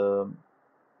the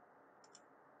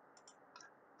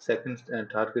second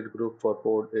target group for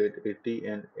port 880,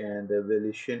 and the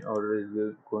evaluation order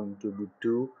is going to be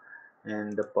 2,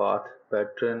 and the path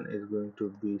pattern is going to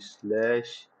be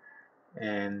slash,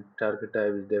 and target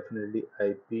type is definitely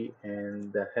IP,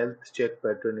 and the health check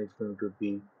pattern is going to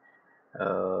be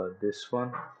this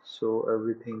one. So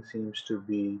everything seems to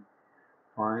be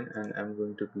fine, and I'm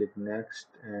going to click next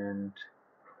and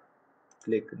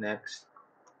click next.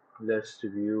 Let's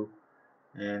review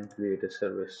and create a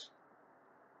service.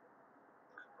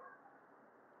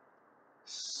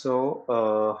 So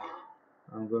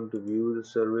I'm going to view the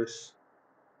service.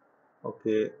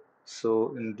 Okay,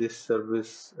 so in this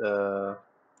service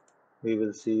we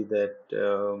will see that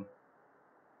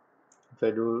if I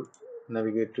do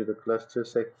navigate to the cluster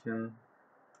section,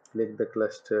 click the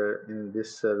cluster in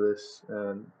this service,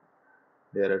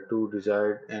 there are 2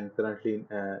 desired, and currently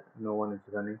no one is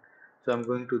running. So I'm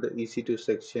going to the EC2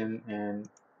 section and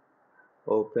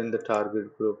open the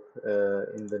target group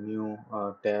in the new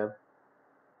tab.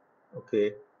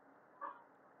 Okay,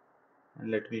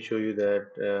 and let me show you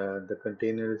that the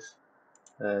containers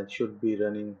should be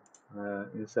running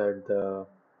inside the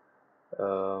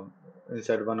uh,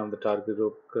 inside one of the target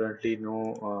group. Currently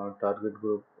no target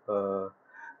group,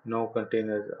 no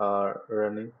containers are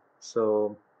running.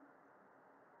 So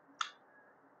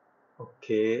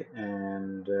Okay,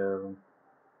 and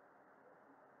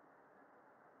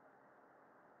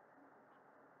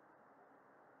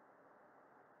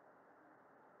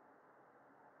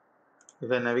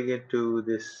if I navigate to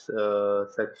this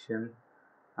section,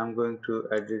 I'm going to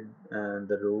edit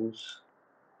the rules.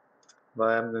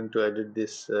 Why I'm going to edit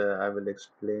this, I will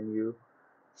explain you.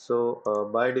 So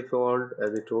by default,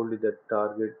 as I told you, that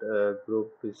target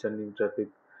group is sending traffic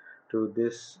to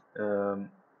this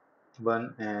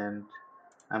one, and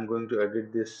I'm going to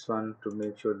edit this one to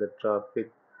make sure the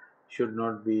traffic should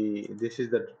not be. This is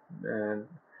the uh,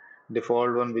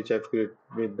 default one which I've created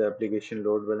with the application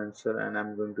load balancer, and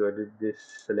I'm going to edit this.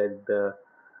 Select the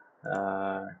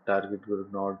target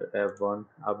group node F1,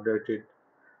 update it,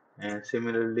 and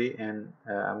similarly, and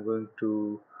I'm going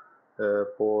to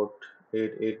port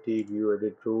 880 view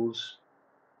edit rules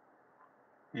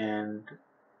and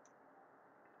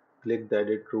click the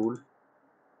edit rule.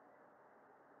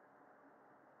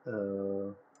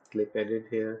 Uh, Click edit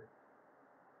here.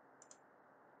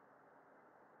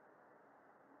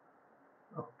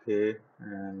 Okay,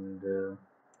 and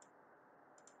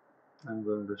I'm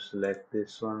going to select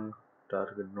this one,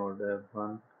 target node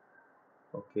F1.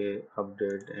 Okay,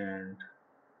 update and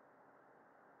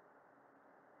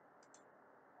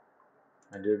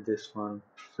edit this one.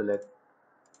 Select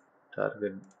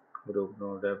target group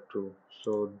node F2.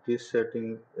 So this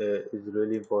setting is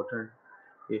really important.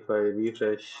 If I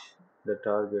refresh the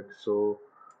target, so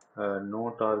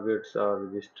no targets are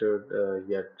registered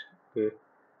yet. Okay,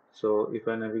 so if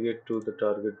I navigate to the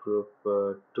target group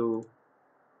 2,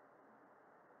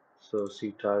 so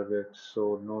see targets,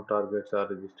 so no targets are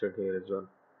registered here as well.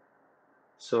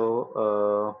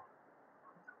 So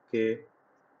okay,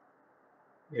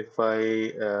 if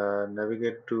I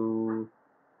navigate to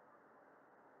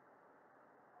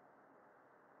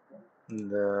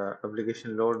the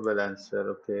application load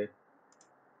balancer, okay,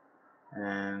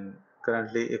 and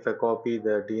currently if I copy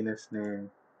the DNS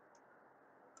name,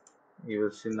 you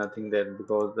will see nothing there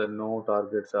because the no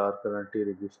targets are currently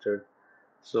registered.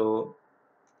 So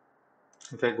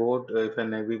if I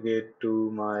navigate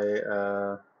to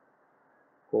my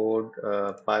code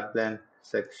pipeline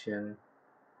section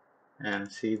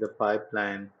and see the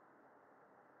pipeline,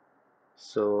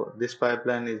 so this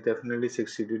pipeline is definitely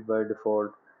succeeded by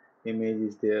default. Image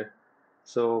is there.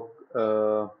 So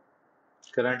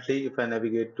currently, if I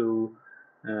navigate to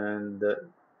the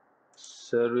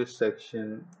service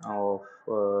section of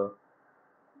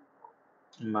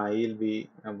my ELB,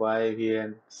 why we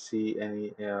can't see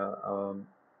any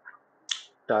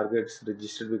targets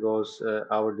registered, because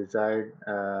our desired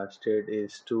state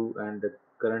is 2 and the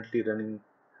currently running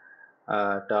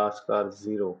tasks are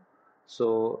 0.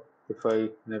 So if I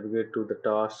navigate to the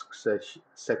task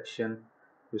section,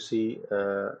 you see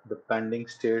the pending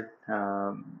state.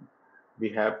 We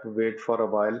have to wait for a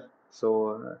while.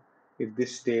 So if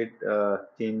this state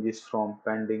changes from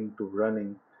pending to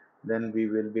running, then we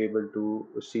will be able to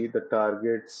see the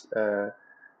targets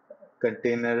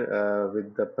container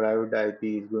with the private IP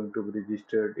is going to be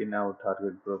registered in our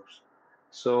target groups.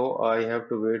 So I have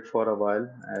to wait for a while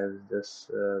as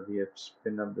this we have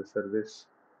spin up the service.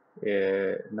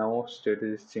 Now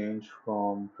status is changed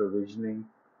from provisioning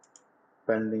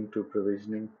pending to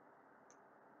provisioning,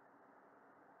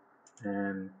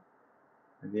 and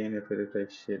again if I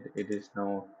refresh it, it is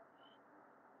now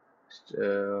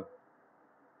uh,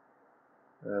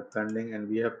 pending, and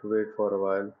we have to wait for a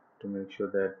while to make sure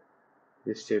that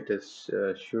this status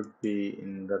should be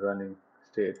in the running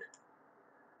state.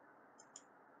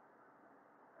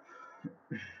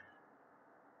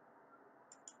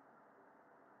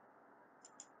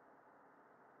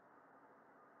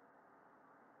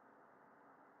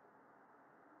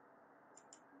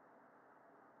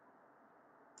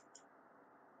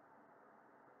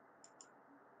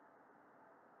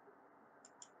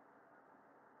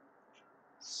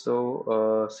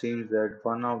 So seems that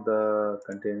one of the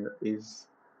container is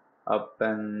up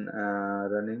and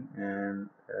running, and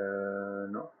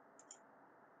no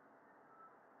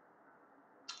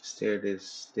state is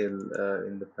still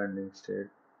in the pending state.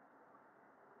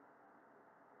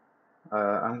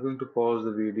 I'm going to pause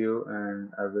the video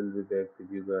and I will be back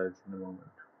with you guys in a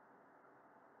moment.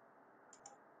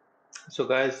 So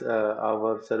guys,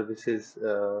 our services,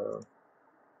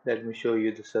 let me show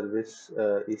you the service,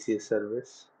 ECS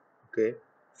service. Okay,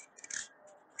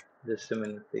 just a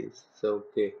minute please. So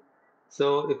okay,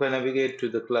 so if I navigate to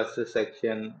the cluster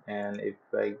section and if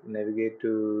I navigate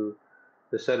to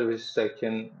the service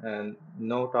section and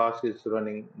no task is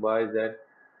running, why is that?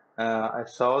 I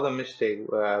saw the mistake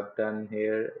I've done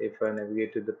here. If I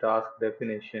navigate to the task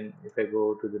definition, if I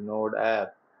go to the node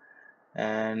app,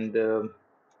 And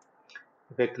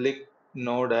if I click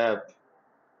Node app,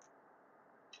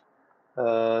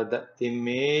 the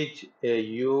image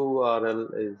URL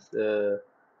is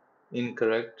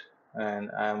incorrect, and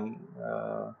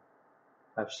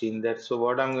I've seen that. So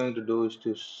what I'm going to do is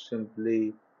to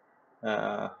simply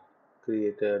uh,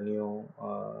 create a new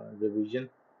revision.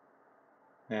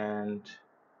 And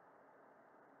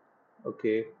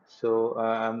okay, so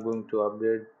I'm going to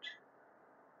update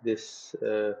this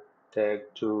tag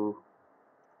to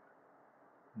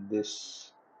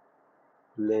this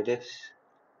latest.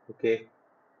 Okay,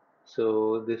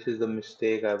 so this is the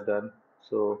mistake I've done.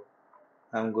 So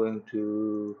I'm going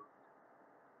to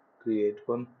create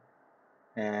one,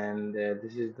 and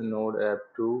this is the node app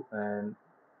 2. And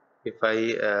if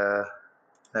I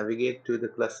navigate to the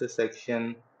cluster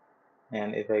section,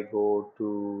 and if I go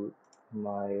to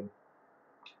my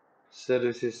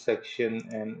services section,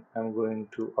 and I'm going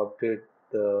to update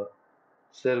the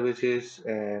services,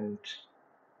 and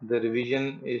the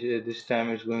revision is this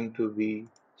time is going to be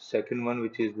second one,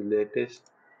 which is the latest,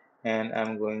 and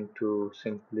I'm going to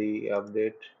simply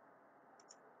update.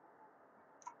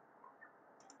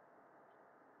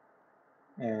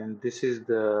 And this is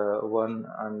the one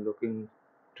I'm looking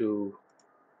to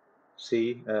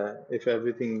see if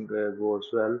everything goes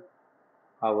well.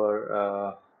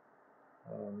 Our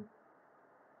um,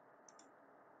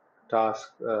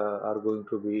 tasks are going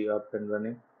to be up and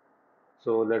running.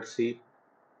 So let's see.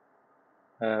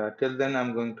 Till then,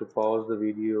 I'm going to pause the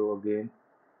video again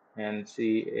and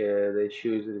see the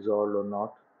issue is resolved or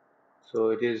not. So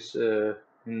it is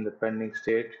in the pending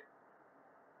state.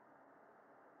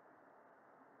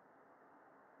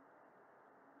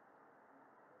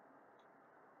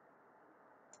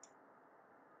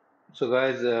 So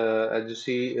guys, as you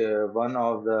see, one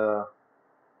of the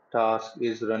tasks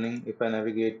is running. If I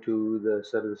navigate to the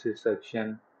services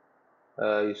section,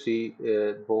 you see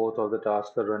both of the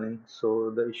tasks are running. So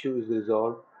the issue is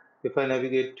resolved. If I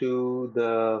navigate to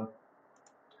the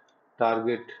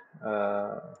target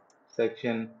uh,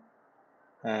 section,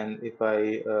 and if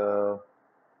I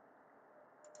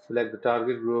select the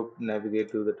target group,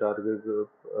 navigate to the target group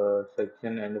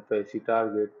section, and if I see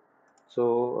target,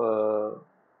 so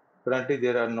currently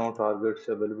there are no targets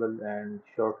available, and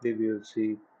shortly we will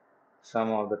see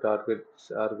some of the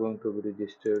targets are going to be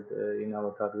registered in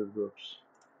our target groups.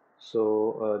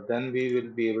 So then we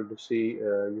will be able to see,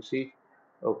 you see,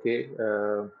 okay,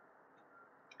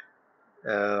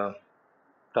 uh,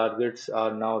 targets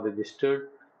are now registered.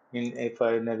 In if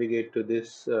I navigate to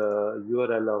this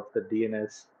URL of the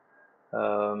DNS,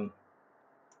 um,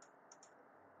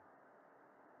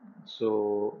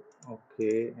 so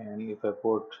okay, and if I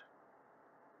put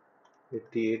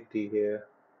 8080 here,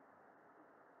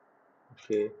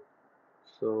 okay,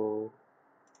 so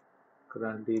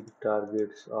currently the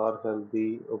targets are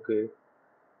healthy. Okay,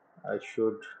 I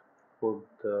should put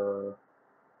the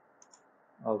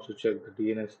also check the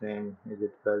DNS name, is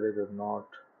it valid or not.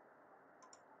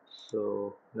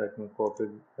 So let me copy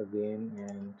it again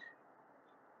and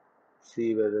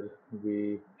see whether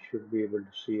we should be able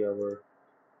to see our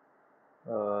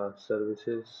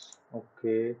services.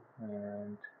 Okay,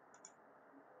 and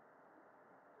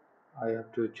I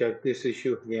have to check this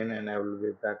issue again, and I will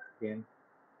be back again.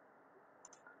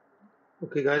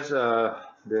 Okay guys,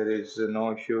 there is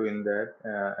no issue in that.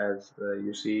 As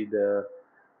you see, the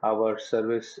our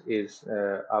service is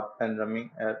up and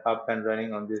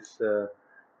running on this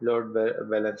load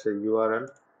balancer URL.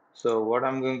 So what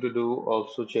I'm going to do,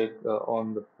 also check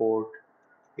on the port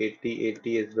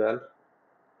 8080 as well.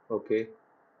 Okay,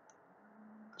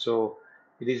 so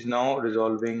it is now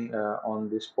resolving on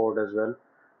this port as well.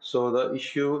 So the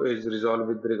issue is resolved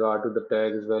with regard to the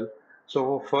tag as well.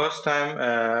 So first time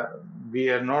we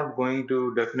are not going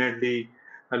to definitely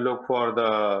look for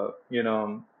the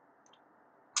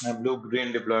blue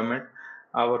green deployment.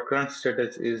 Our current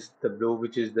status is the blue,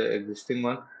 which is the existing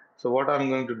one. So what I'm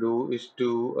going to do is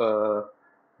to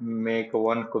make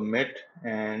one commit,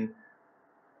 and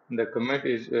the commit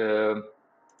is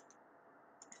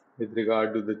with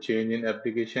regard to the change in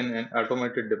application, and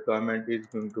automated deployment is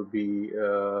going to be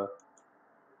uh,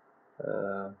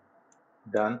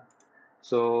 done.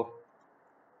 So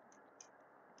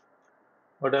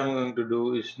what I'm going to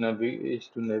do is to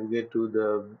navigate to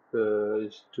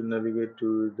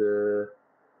the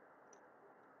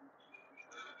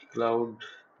Cloud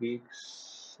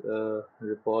Geeks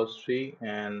repository,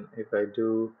 and if I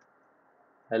do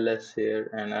ls here,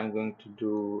 and I'm going to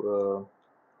do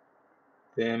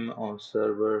vim on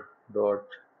server dot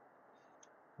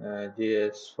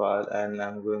js file, and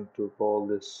I'm going to call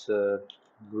this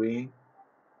green.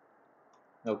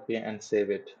 Okay, and save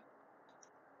it.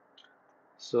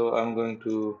 So I'm going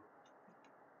to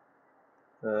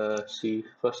see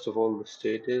first of all the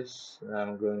status.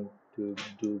 I'm going to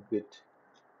do git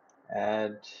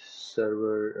add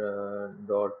server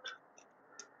dot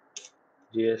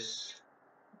js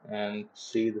and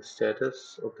see the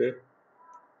status. Okay,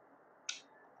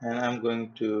 and I'm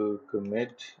going to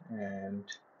commit and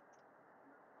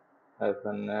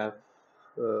hyphen f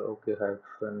okay,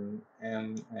 hyphen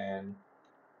m, and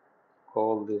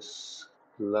call this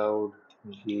cloud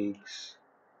geeks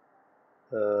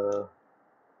uh,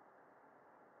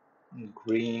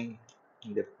 green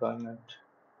deployment.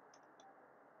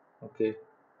 Okay,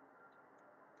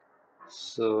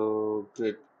 so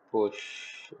git push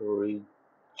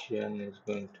origin is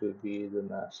going to be the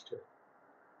master.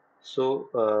 So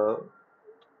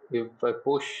if I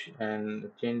push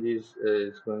and changes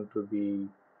is going to be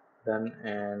done,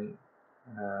 and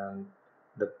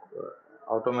the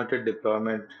automated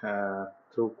deployment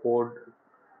through code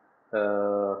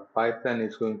pipeline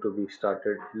is going to be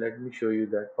started. Let me show you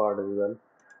that part as well.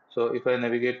 So if I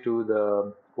navigate to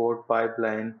the code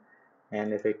pipeline,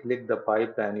 and if I click the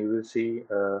pipeline, you will see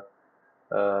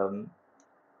um,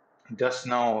 just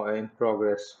now in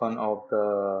progress one of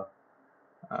the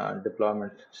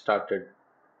deployment started.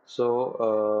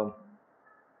 So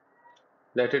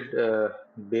let it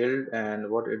build, and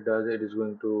what it does, it is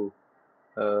going to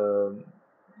um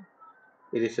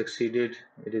it is succeeded,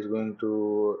 it is going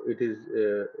to it is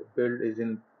build is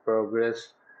in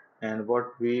progress, and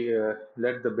what we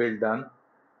let the build done,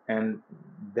 and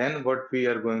then what we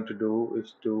are going to do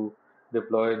is to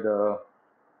deploy the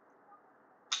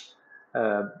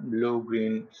blue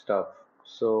green stuff.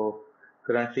 So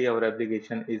currently our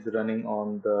application is running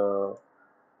on the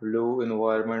blue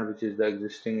environment, which is the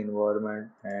existing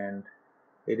environment, and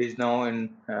it is now in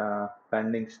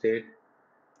pending state.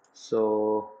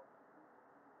 So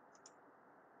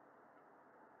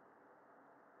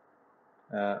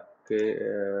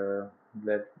okay,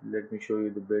 let me show you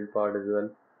the build part as well.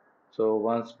 So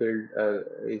once build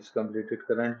is completed,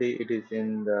 currently it is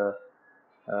in the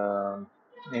um,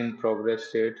 in progress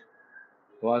state.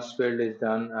 Once build is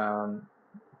done,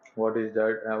 what is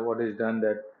that? What is done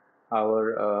that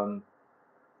our um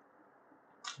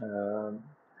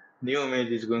new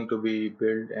image is going to be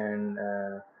built, and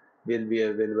will be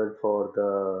available for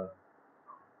the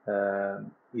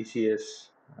ECS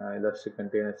Elastic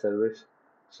Container Service.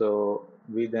 So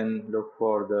we then look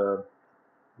for the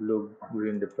blue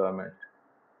green deployment,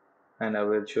 and I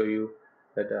will show you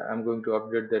that I'm going to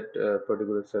update that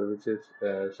particular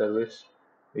service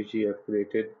which we have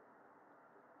created.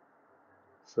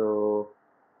 So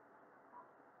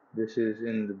this is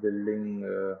in the building,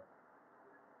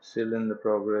 still in the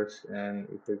progress, and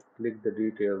if I click the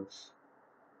details,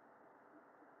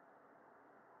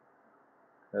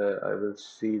 I will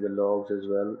see the logs as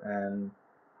well, and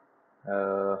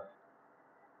uh,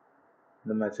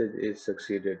 the message is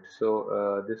succeeded.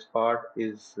 So this part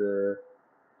is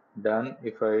done.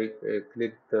 If I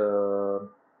click the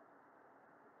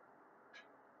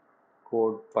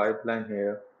code pipeline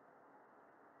here,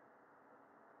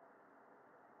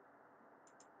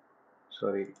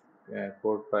 sorry,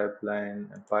 code pipeline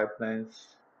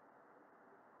pipelines,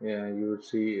 yeah, you will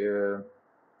see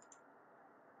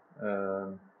uh,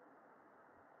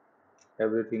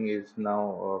 everything is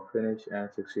now finished and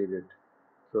succeeded.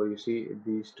 So you see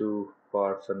these two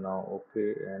parts are now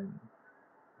okay and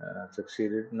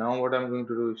succeeded. Now what I'm going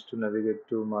to do is to navigate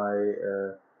to my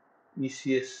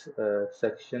ECS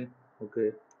section.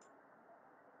 Okay,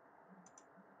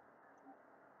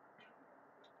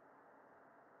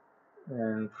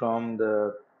 and from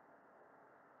the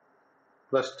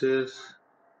clusters,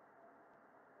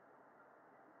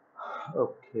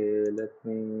 okay, let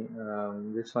me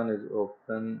this one is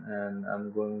open, and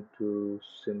I'm going to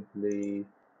simply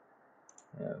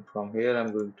from here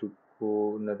I'm going to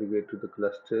go navigate to the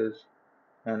clusters,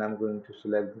 and I'm going to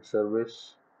select the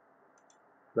service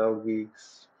Cloud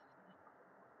Geeks,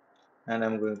 and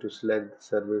I'm going to select the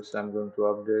service I'm going to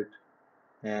update,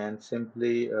 and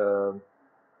simply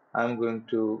I'm going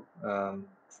to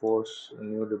force a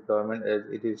new deployment as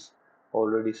it is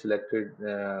already selected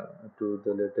to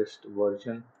the latest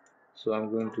version. So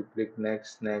I'm going to click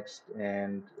next, next,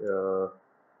 and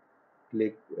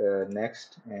click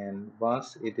next, and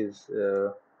once it is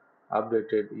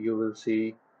updated, you will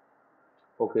see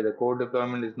okay, the code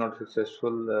deployment is not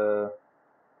successful,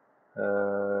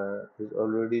 is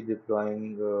already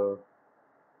deploying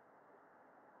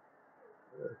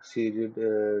exceeded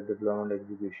deployment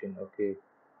execution. Okay,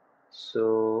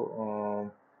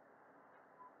 so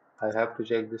I have to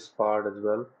check this part as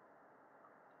well.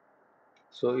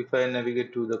 So if I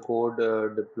navigate to the code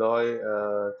deploy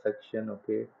section,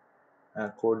 okay,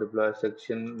 code deploy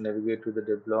section, navigate to the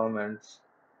deployments,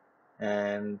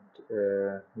 and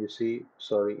you see,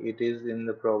 sorry, it is in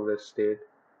the progress state,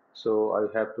 so I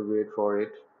have to wait for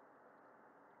it.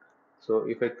 So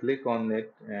if I click on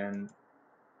it, and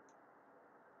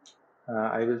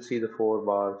I will see the 4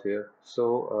 bars here.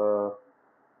 So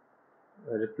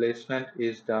replacement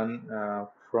is done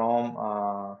from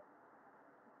uh,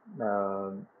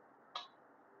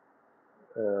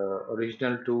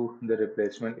 original to the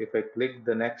replacement. If I click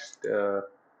the next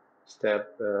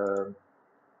step,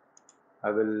 I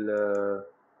will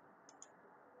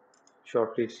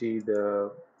shortly see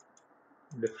the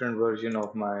different version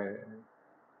of my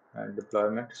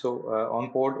deployment. So on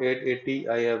port 880,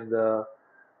 I have the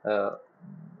uh,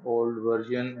 old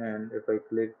version, and if I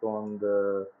click on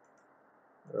the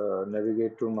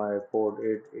navigate to my port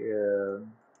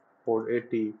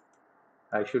 80,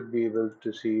 I should be able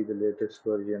to see the latest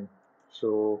version.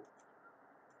 So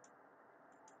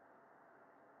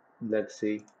let's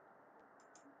see.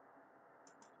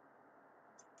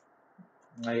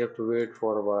 I have to wait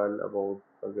for a while, about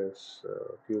I guess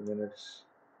a few minutes.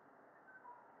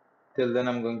 Till then,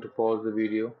 I'm going to pause the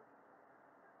video.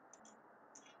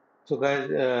 So guys,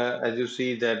 as you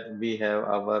see that we have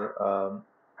our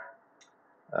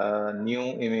new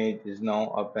image is now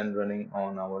up and running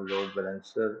on our load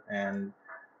balancer, and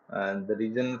the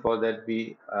reason for that,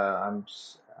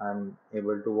 I'm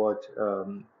able to watch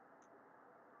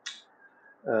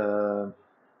uh,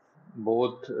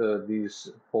 both these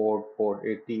port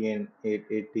 80 and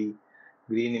 880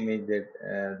 green image,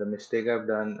 that the mistake I've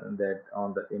done that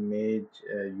on the image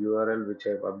URL which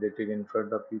I've updated in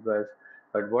front of you guys.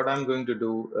 But what I'm going to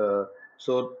do,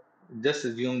 so just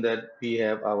assume that we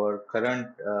have our current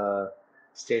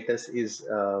status is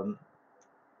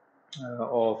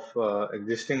of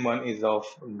existing one is of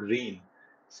green.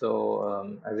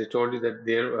 So as I told you that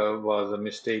there was a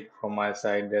mistake from my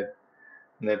side, that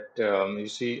you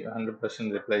see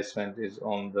 100% replacement is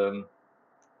on the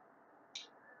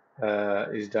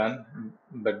is done,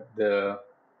 but the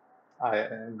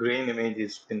green image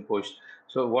is been pushed.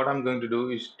 So what I'm going to do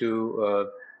is to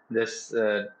just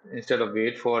instead of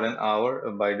wait for an hour,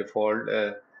 by default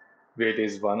wait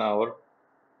is 1 hour.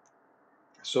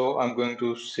 So I'm going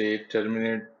to say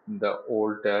terminate the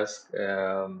old task,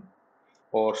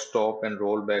 or stop and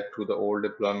roll back to the old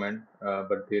deployment,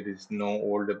 but there is no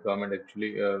old deployment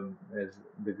actually, as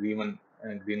the green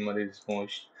one is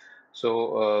pushed.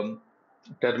 So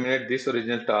terminate this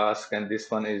original task, and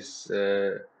this one is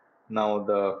now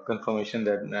the confirmation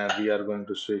that we are going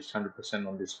to switch 100%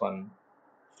 on this one.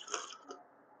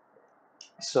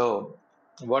 So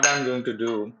what I'm going to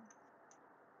do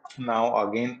now,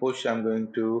 again push, I'm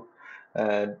going to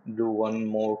do one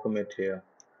more commit here.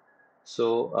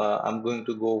 So I'm going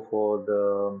to go for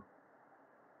the,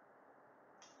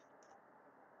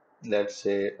 let's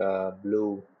say,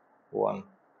 blue one.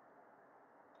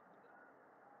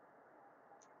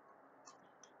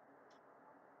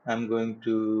 I'm going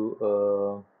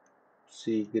to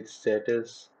see git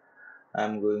status.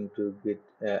 I'm going to git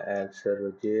add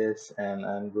server.js, and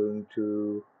I'm going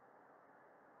to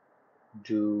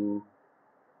do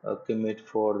a commit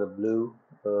for the blue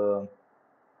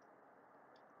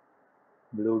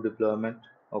deployment.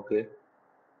 Okay,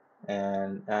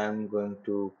 and I'm going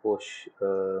to push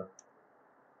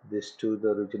this to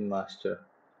the region master.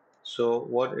 So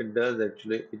what it does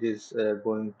actually, it is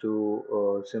going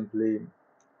to simply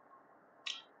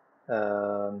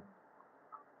um,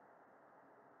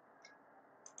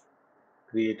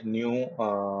 create new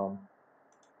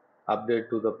update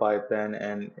to the pipeline,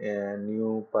 and a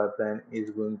new pipeline is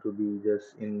going to be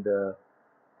just in the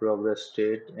progress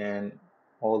state, and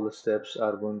all the steps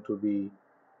are going to be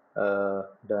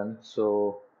done.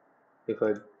 So if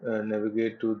I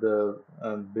navigate to the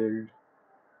build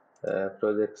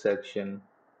project section,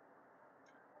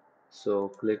 so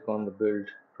click on the build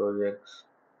projects.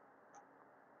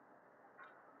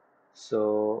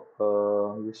 So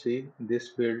you see this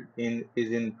build in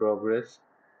is in progress,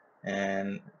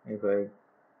 and if I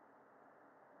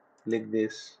click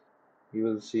this, you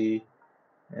will see,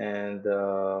 and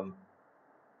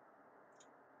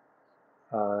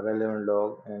relevant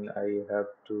log, and I have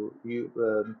to you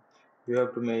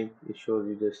have to make sure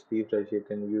you just refresh it,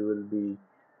 and you will be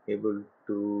able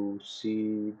to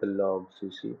see the logs.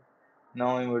 You see,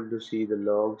 now I'm able to see the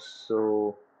logs.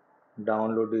 So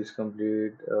download is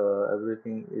complete.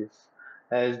 Everything is,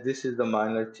 as this is the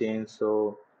minor change,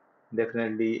 so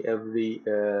definitely every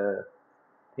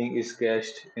thing is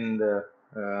cached in the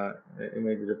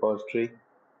image repository.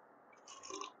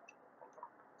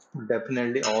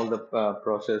 Definitely all the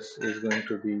process is going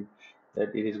to be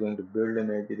that it is going to build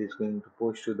image, it is going to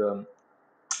push to the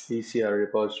ECR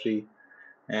repository,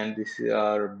 and this is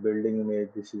our building image,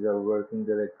 this is our working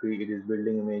directory, it is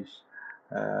building image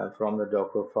from the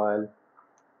Docker file,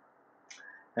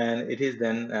 and it is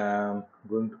then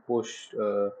going to push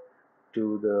to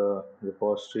the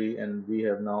repository, and we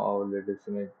have now our latest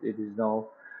image. It is now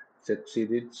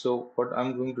succeeded. So what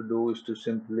I'm going to do is to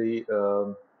simply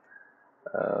um,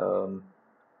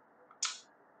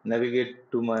 navigate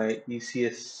to my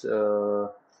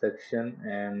ECS section,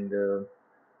 and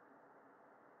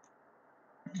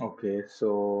okay,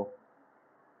 so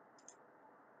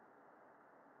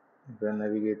if I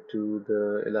navigate to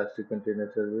the Elastic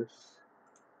Container Service,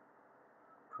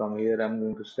 from here I'm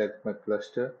going to select my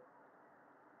cluster.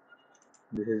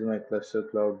 This is my cluster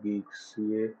Cloud Geek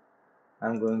CA.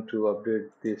 I'm going to update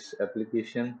this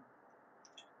application,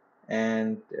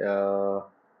 and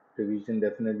revision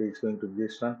definitely is going to be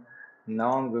this one.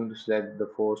 Now I'm going to select the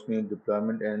force new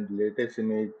deployment, and latest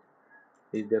image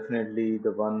is definitely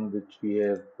the one which we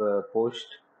have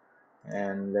pushed,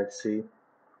 and let's see.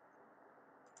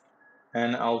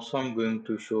 And also I'm going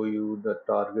to show you the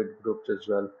target groups as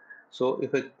well. So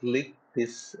if I click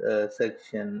this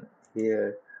section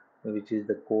here, which is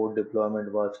the code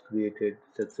deployment was created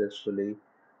successfully,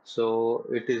 so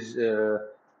it is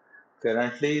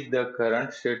currently the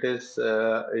current status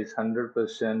is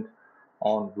 100%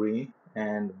 on green,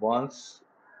 and once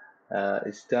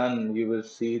it's done, you will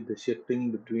see the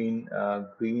shifting between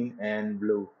green and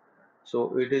blue.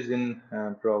 So it is in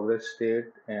progress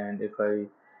state, and if I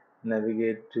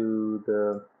navigate to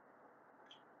the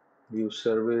view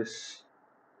service,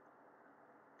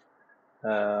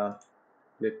 uh,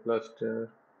 click cluster.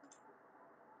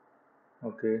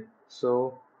 Okay,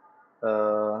 so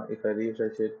if I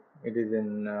refresh it, it is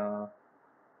in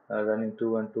running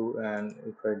 212, and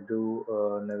if I do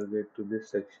navigate to this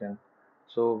section,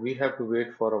 so we have to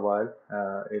wait for a while.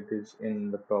 It is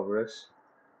in the progress.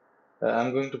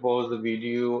 I'm going to pause the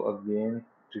video again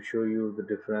to show you the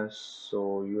difference,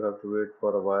 so you have to wait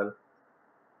for a while.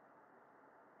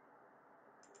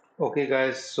 Okay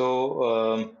guys,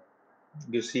 so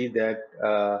you see that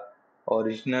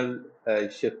original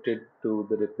shifted to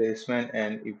the replacement,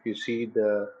 and if you see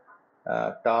the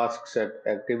task set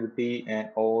activity and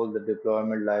all the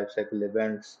deployment lifecycle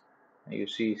events, you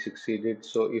see succeeded.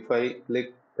 So if I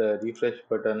click the refresh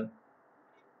button,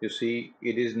 you see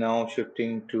it is now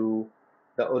shifting to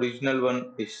the original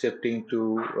one is shifting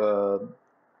to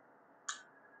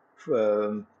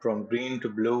from green to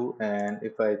blue, and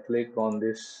if I click on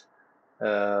this,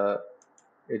 uh,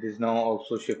 it is now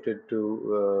also shifted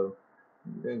to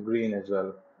green as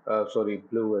well, sorry,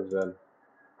 blue as well.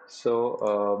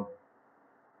 So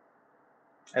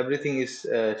everything is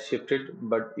shifted,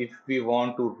 but if we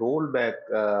want to roll back,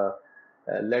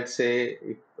 let's say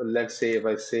if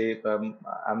I say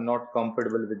I'm not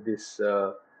comfortable with this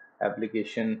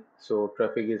application, so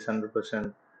traffic is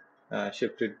 100%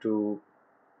 shifted to,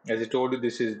 as I told you,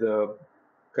 this is the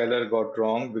color got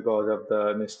wrong because of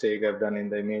the mistake I've done in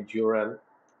the image URL.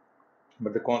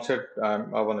 But the concept I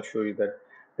want to show you that,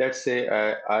 let's say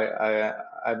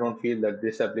I don't feel that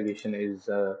this application is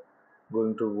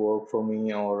going to work for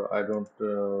me, or I don't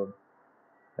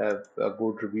have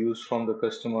good reviews from the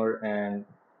customer, and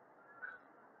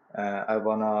I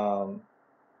wanna,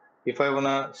 if I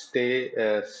wanna stick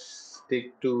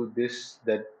to this,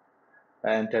 that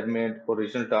and terminate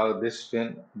original target,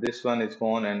 this one is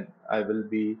gone, and I will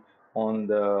be on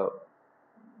the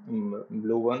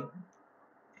blue one.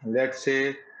 Let's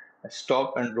say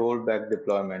stop and roll back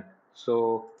deployment.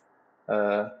 So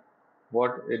uh,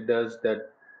 what it does,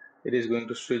 that it is going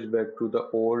to switch back to the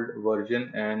old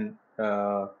version, and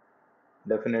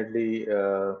definitely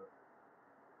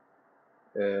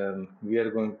we are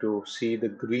going to see the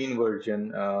green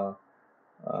version um,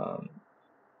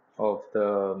 of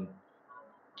the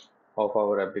of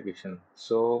our application.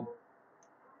 So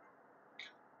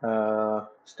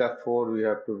step 4, we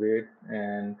have to wait,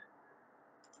 and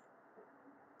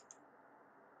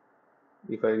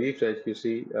if I refresh, you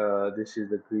see this is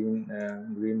the green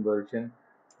version,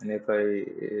 and if I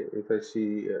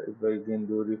again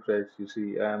do refresh, you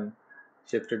see I'm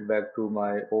shifted back to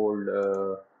my old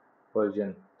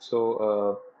version.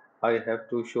 So I have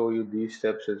to show you these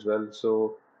steps as well.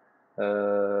 So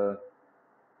uh,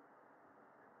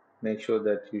 make sure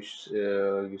that you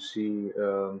see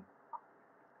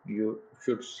you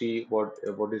should see what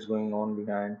is going on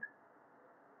behind.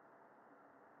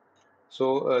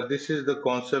 So this is the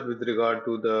concept with regard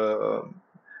to the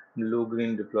blue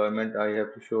green deployment. I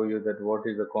have to show you that what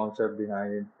is the concept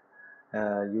behind it.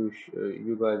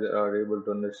 you guys are able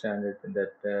to understand it,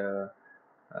 that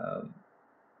um,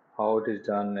 how it is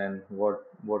done and what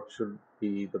should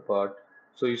be the part.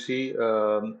 So you see,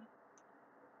 currently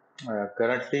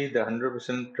the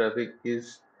 100% traffic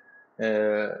is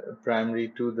primary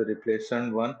to the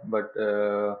replacement one, but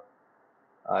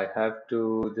I have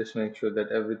to just make sure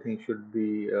that everything should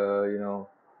be uh,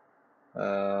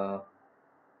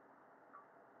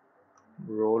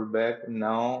 roll back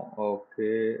now.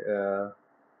 Okay,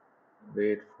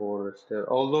 wait for a step.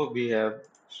 Although we have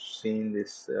seen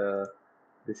this,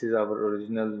 this is our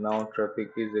original. Now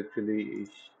traffic is actually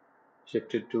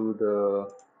shifted to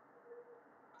the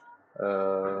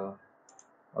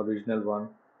original one.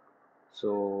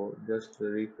 So just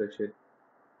refresh it.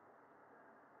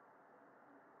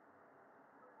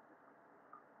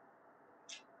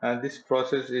 And this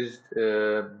process is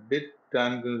a bit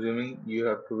time consuming. You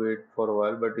have to wait for a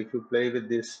while, but if you play with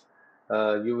this,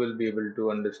 you will be able to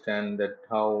understand that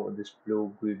how this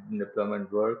blue grid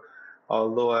deployment work.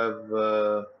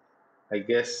 Although I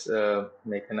guess,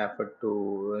 make an effort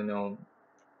to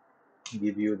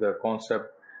give you the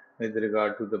concept with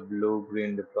regard to the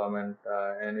blue-green deployment,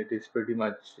 and it is pretty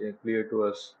much clear to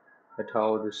us that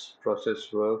how this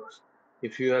process works.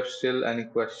 If you have still any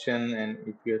question and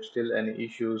if you have still any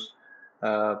issues,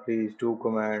 please do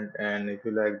comment, and if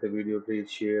you like the video,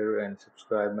 please share and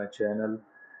subscribe my channel.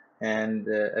 And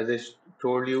as I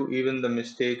told you, even the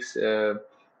mistakes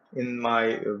in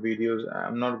my videos,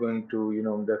 I'm not going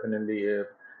to definitely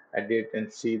edit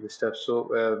and see the stuff.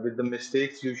 So with the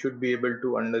mistakes you should be able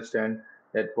to understand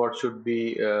that what should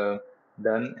be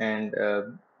done. And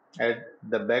at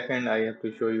the back end, I have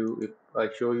to show you, if I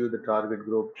show you the target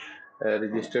group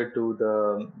registered to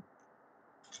the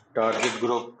target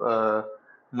group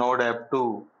node app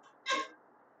 2.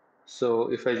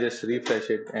 So if I just refresh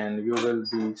it, and you will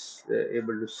be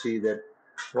able to see that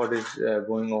what is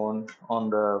going on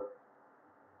the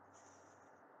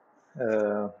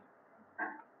uh,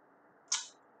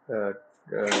 uh,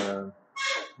 uh,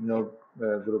 node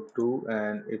group 2.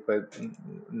 And if I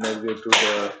navigate to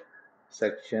the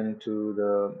section to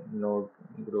the node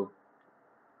group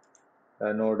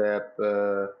node app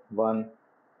 1,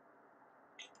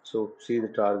 so see the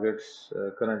targets.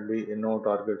 Currently no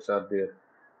targets are there,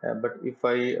 but if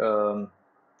I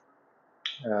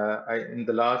in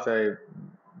the last, I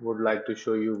would like to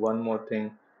show you one more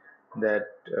thing, that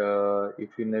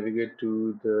if you navigate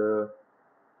to the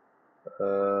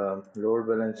load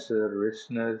balancer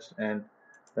listeners, and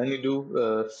when you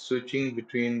do switching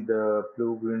between the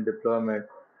blue green deployment,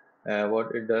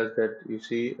 what it does, that you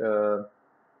see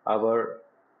our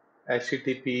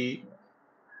HTTP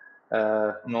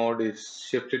node is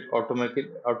shifted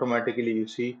automatically, you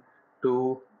see,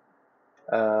 to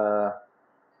uh,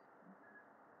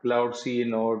 Cloud C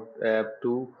node app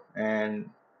 2, and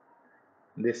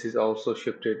this is also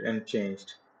shifted and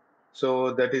changed.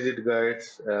 So that is it,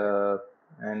 guys.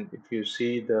 And if you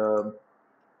see the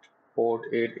port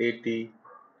 880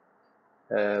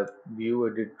 view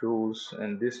edit rules,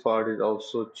 and this part is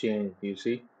also changed, you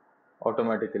see,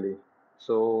 automatically.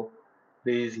 So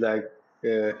please like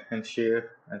and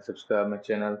share and subscribe my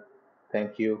channel.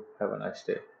 Thank you. Have a nice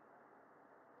day.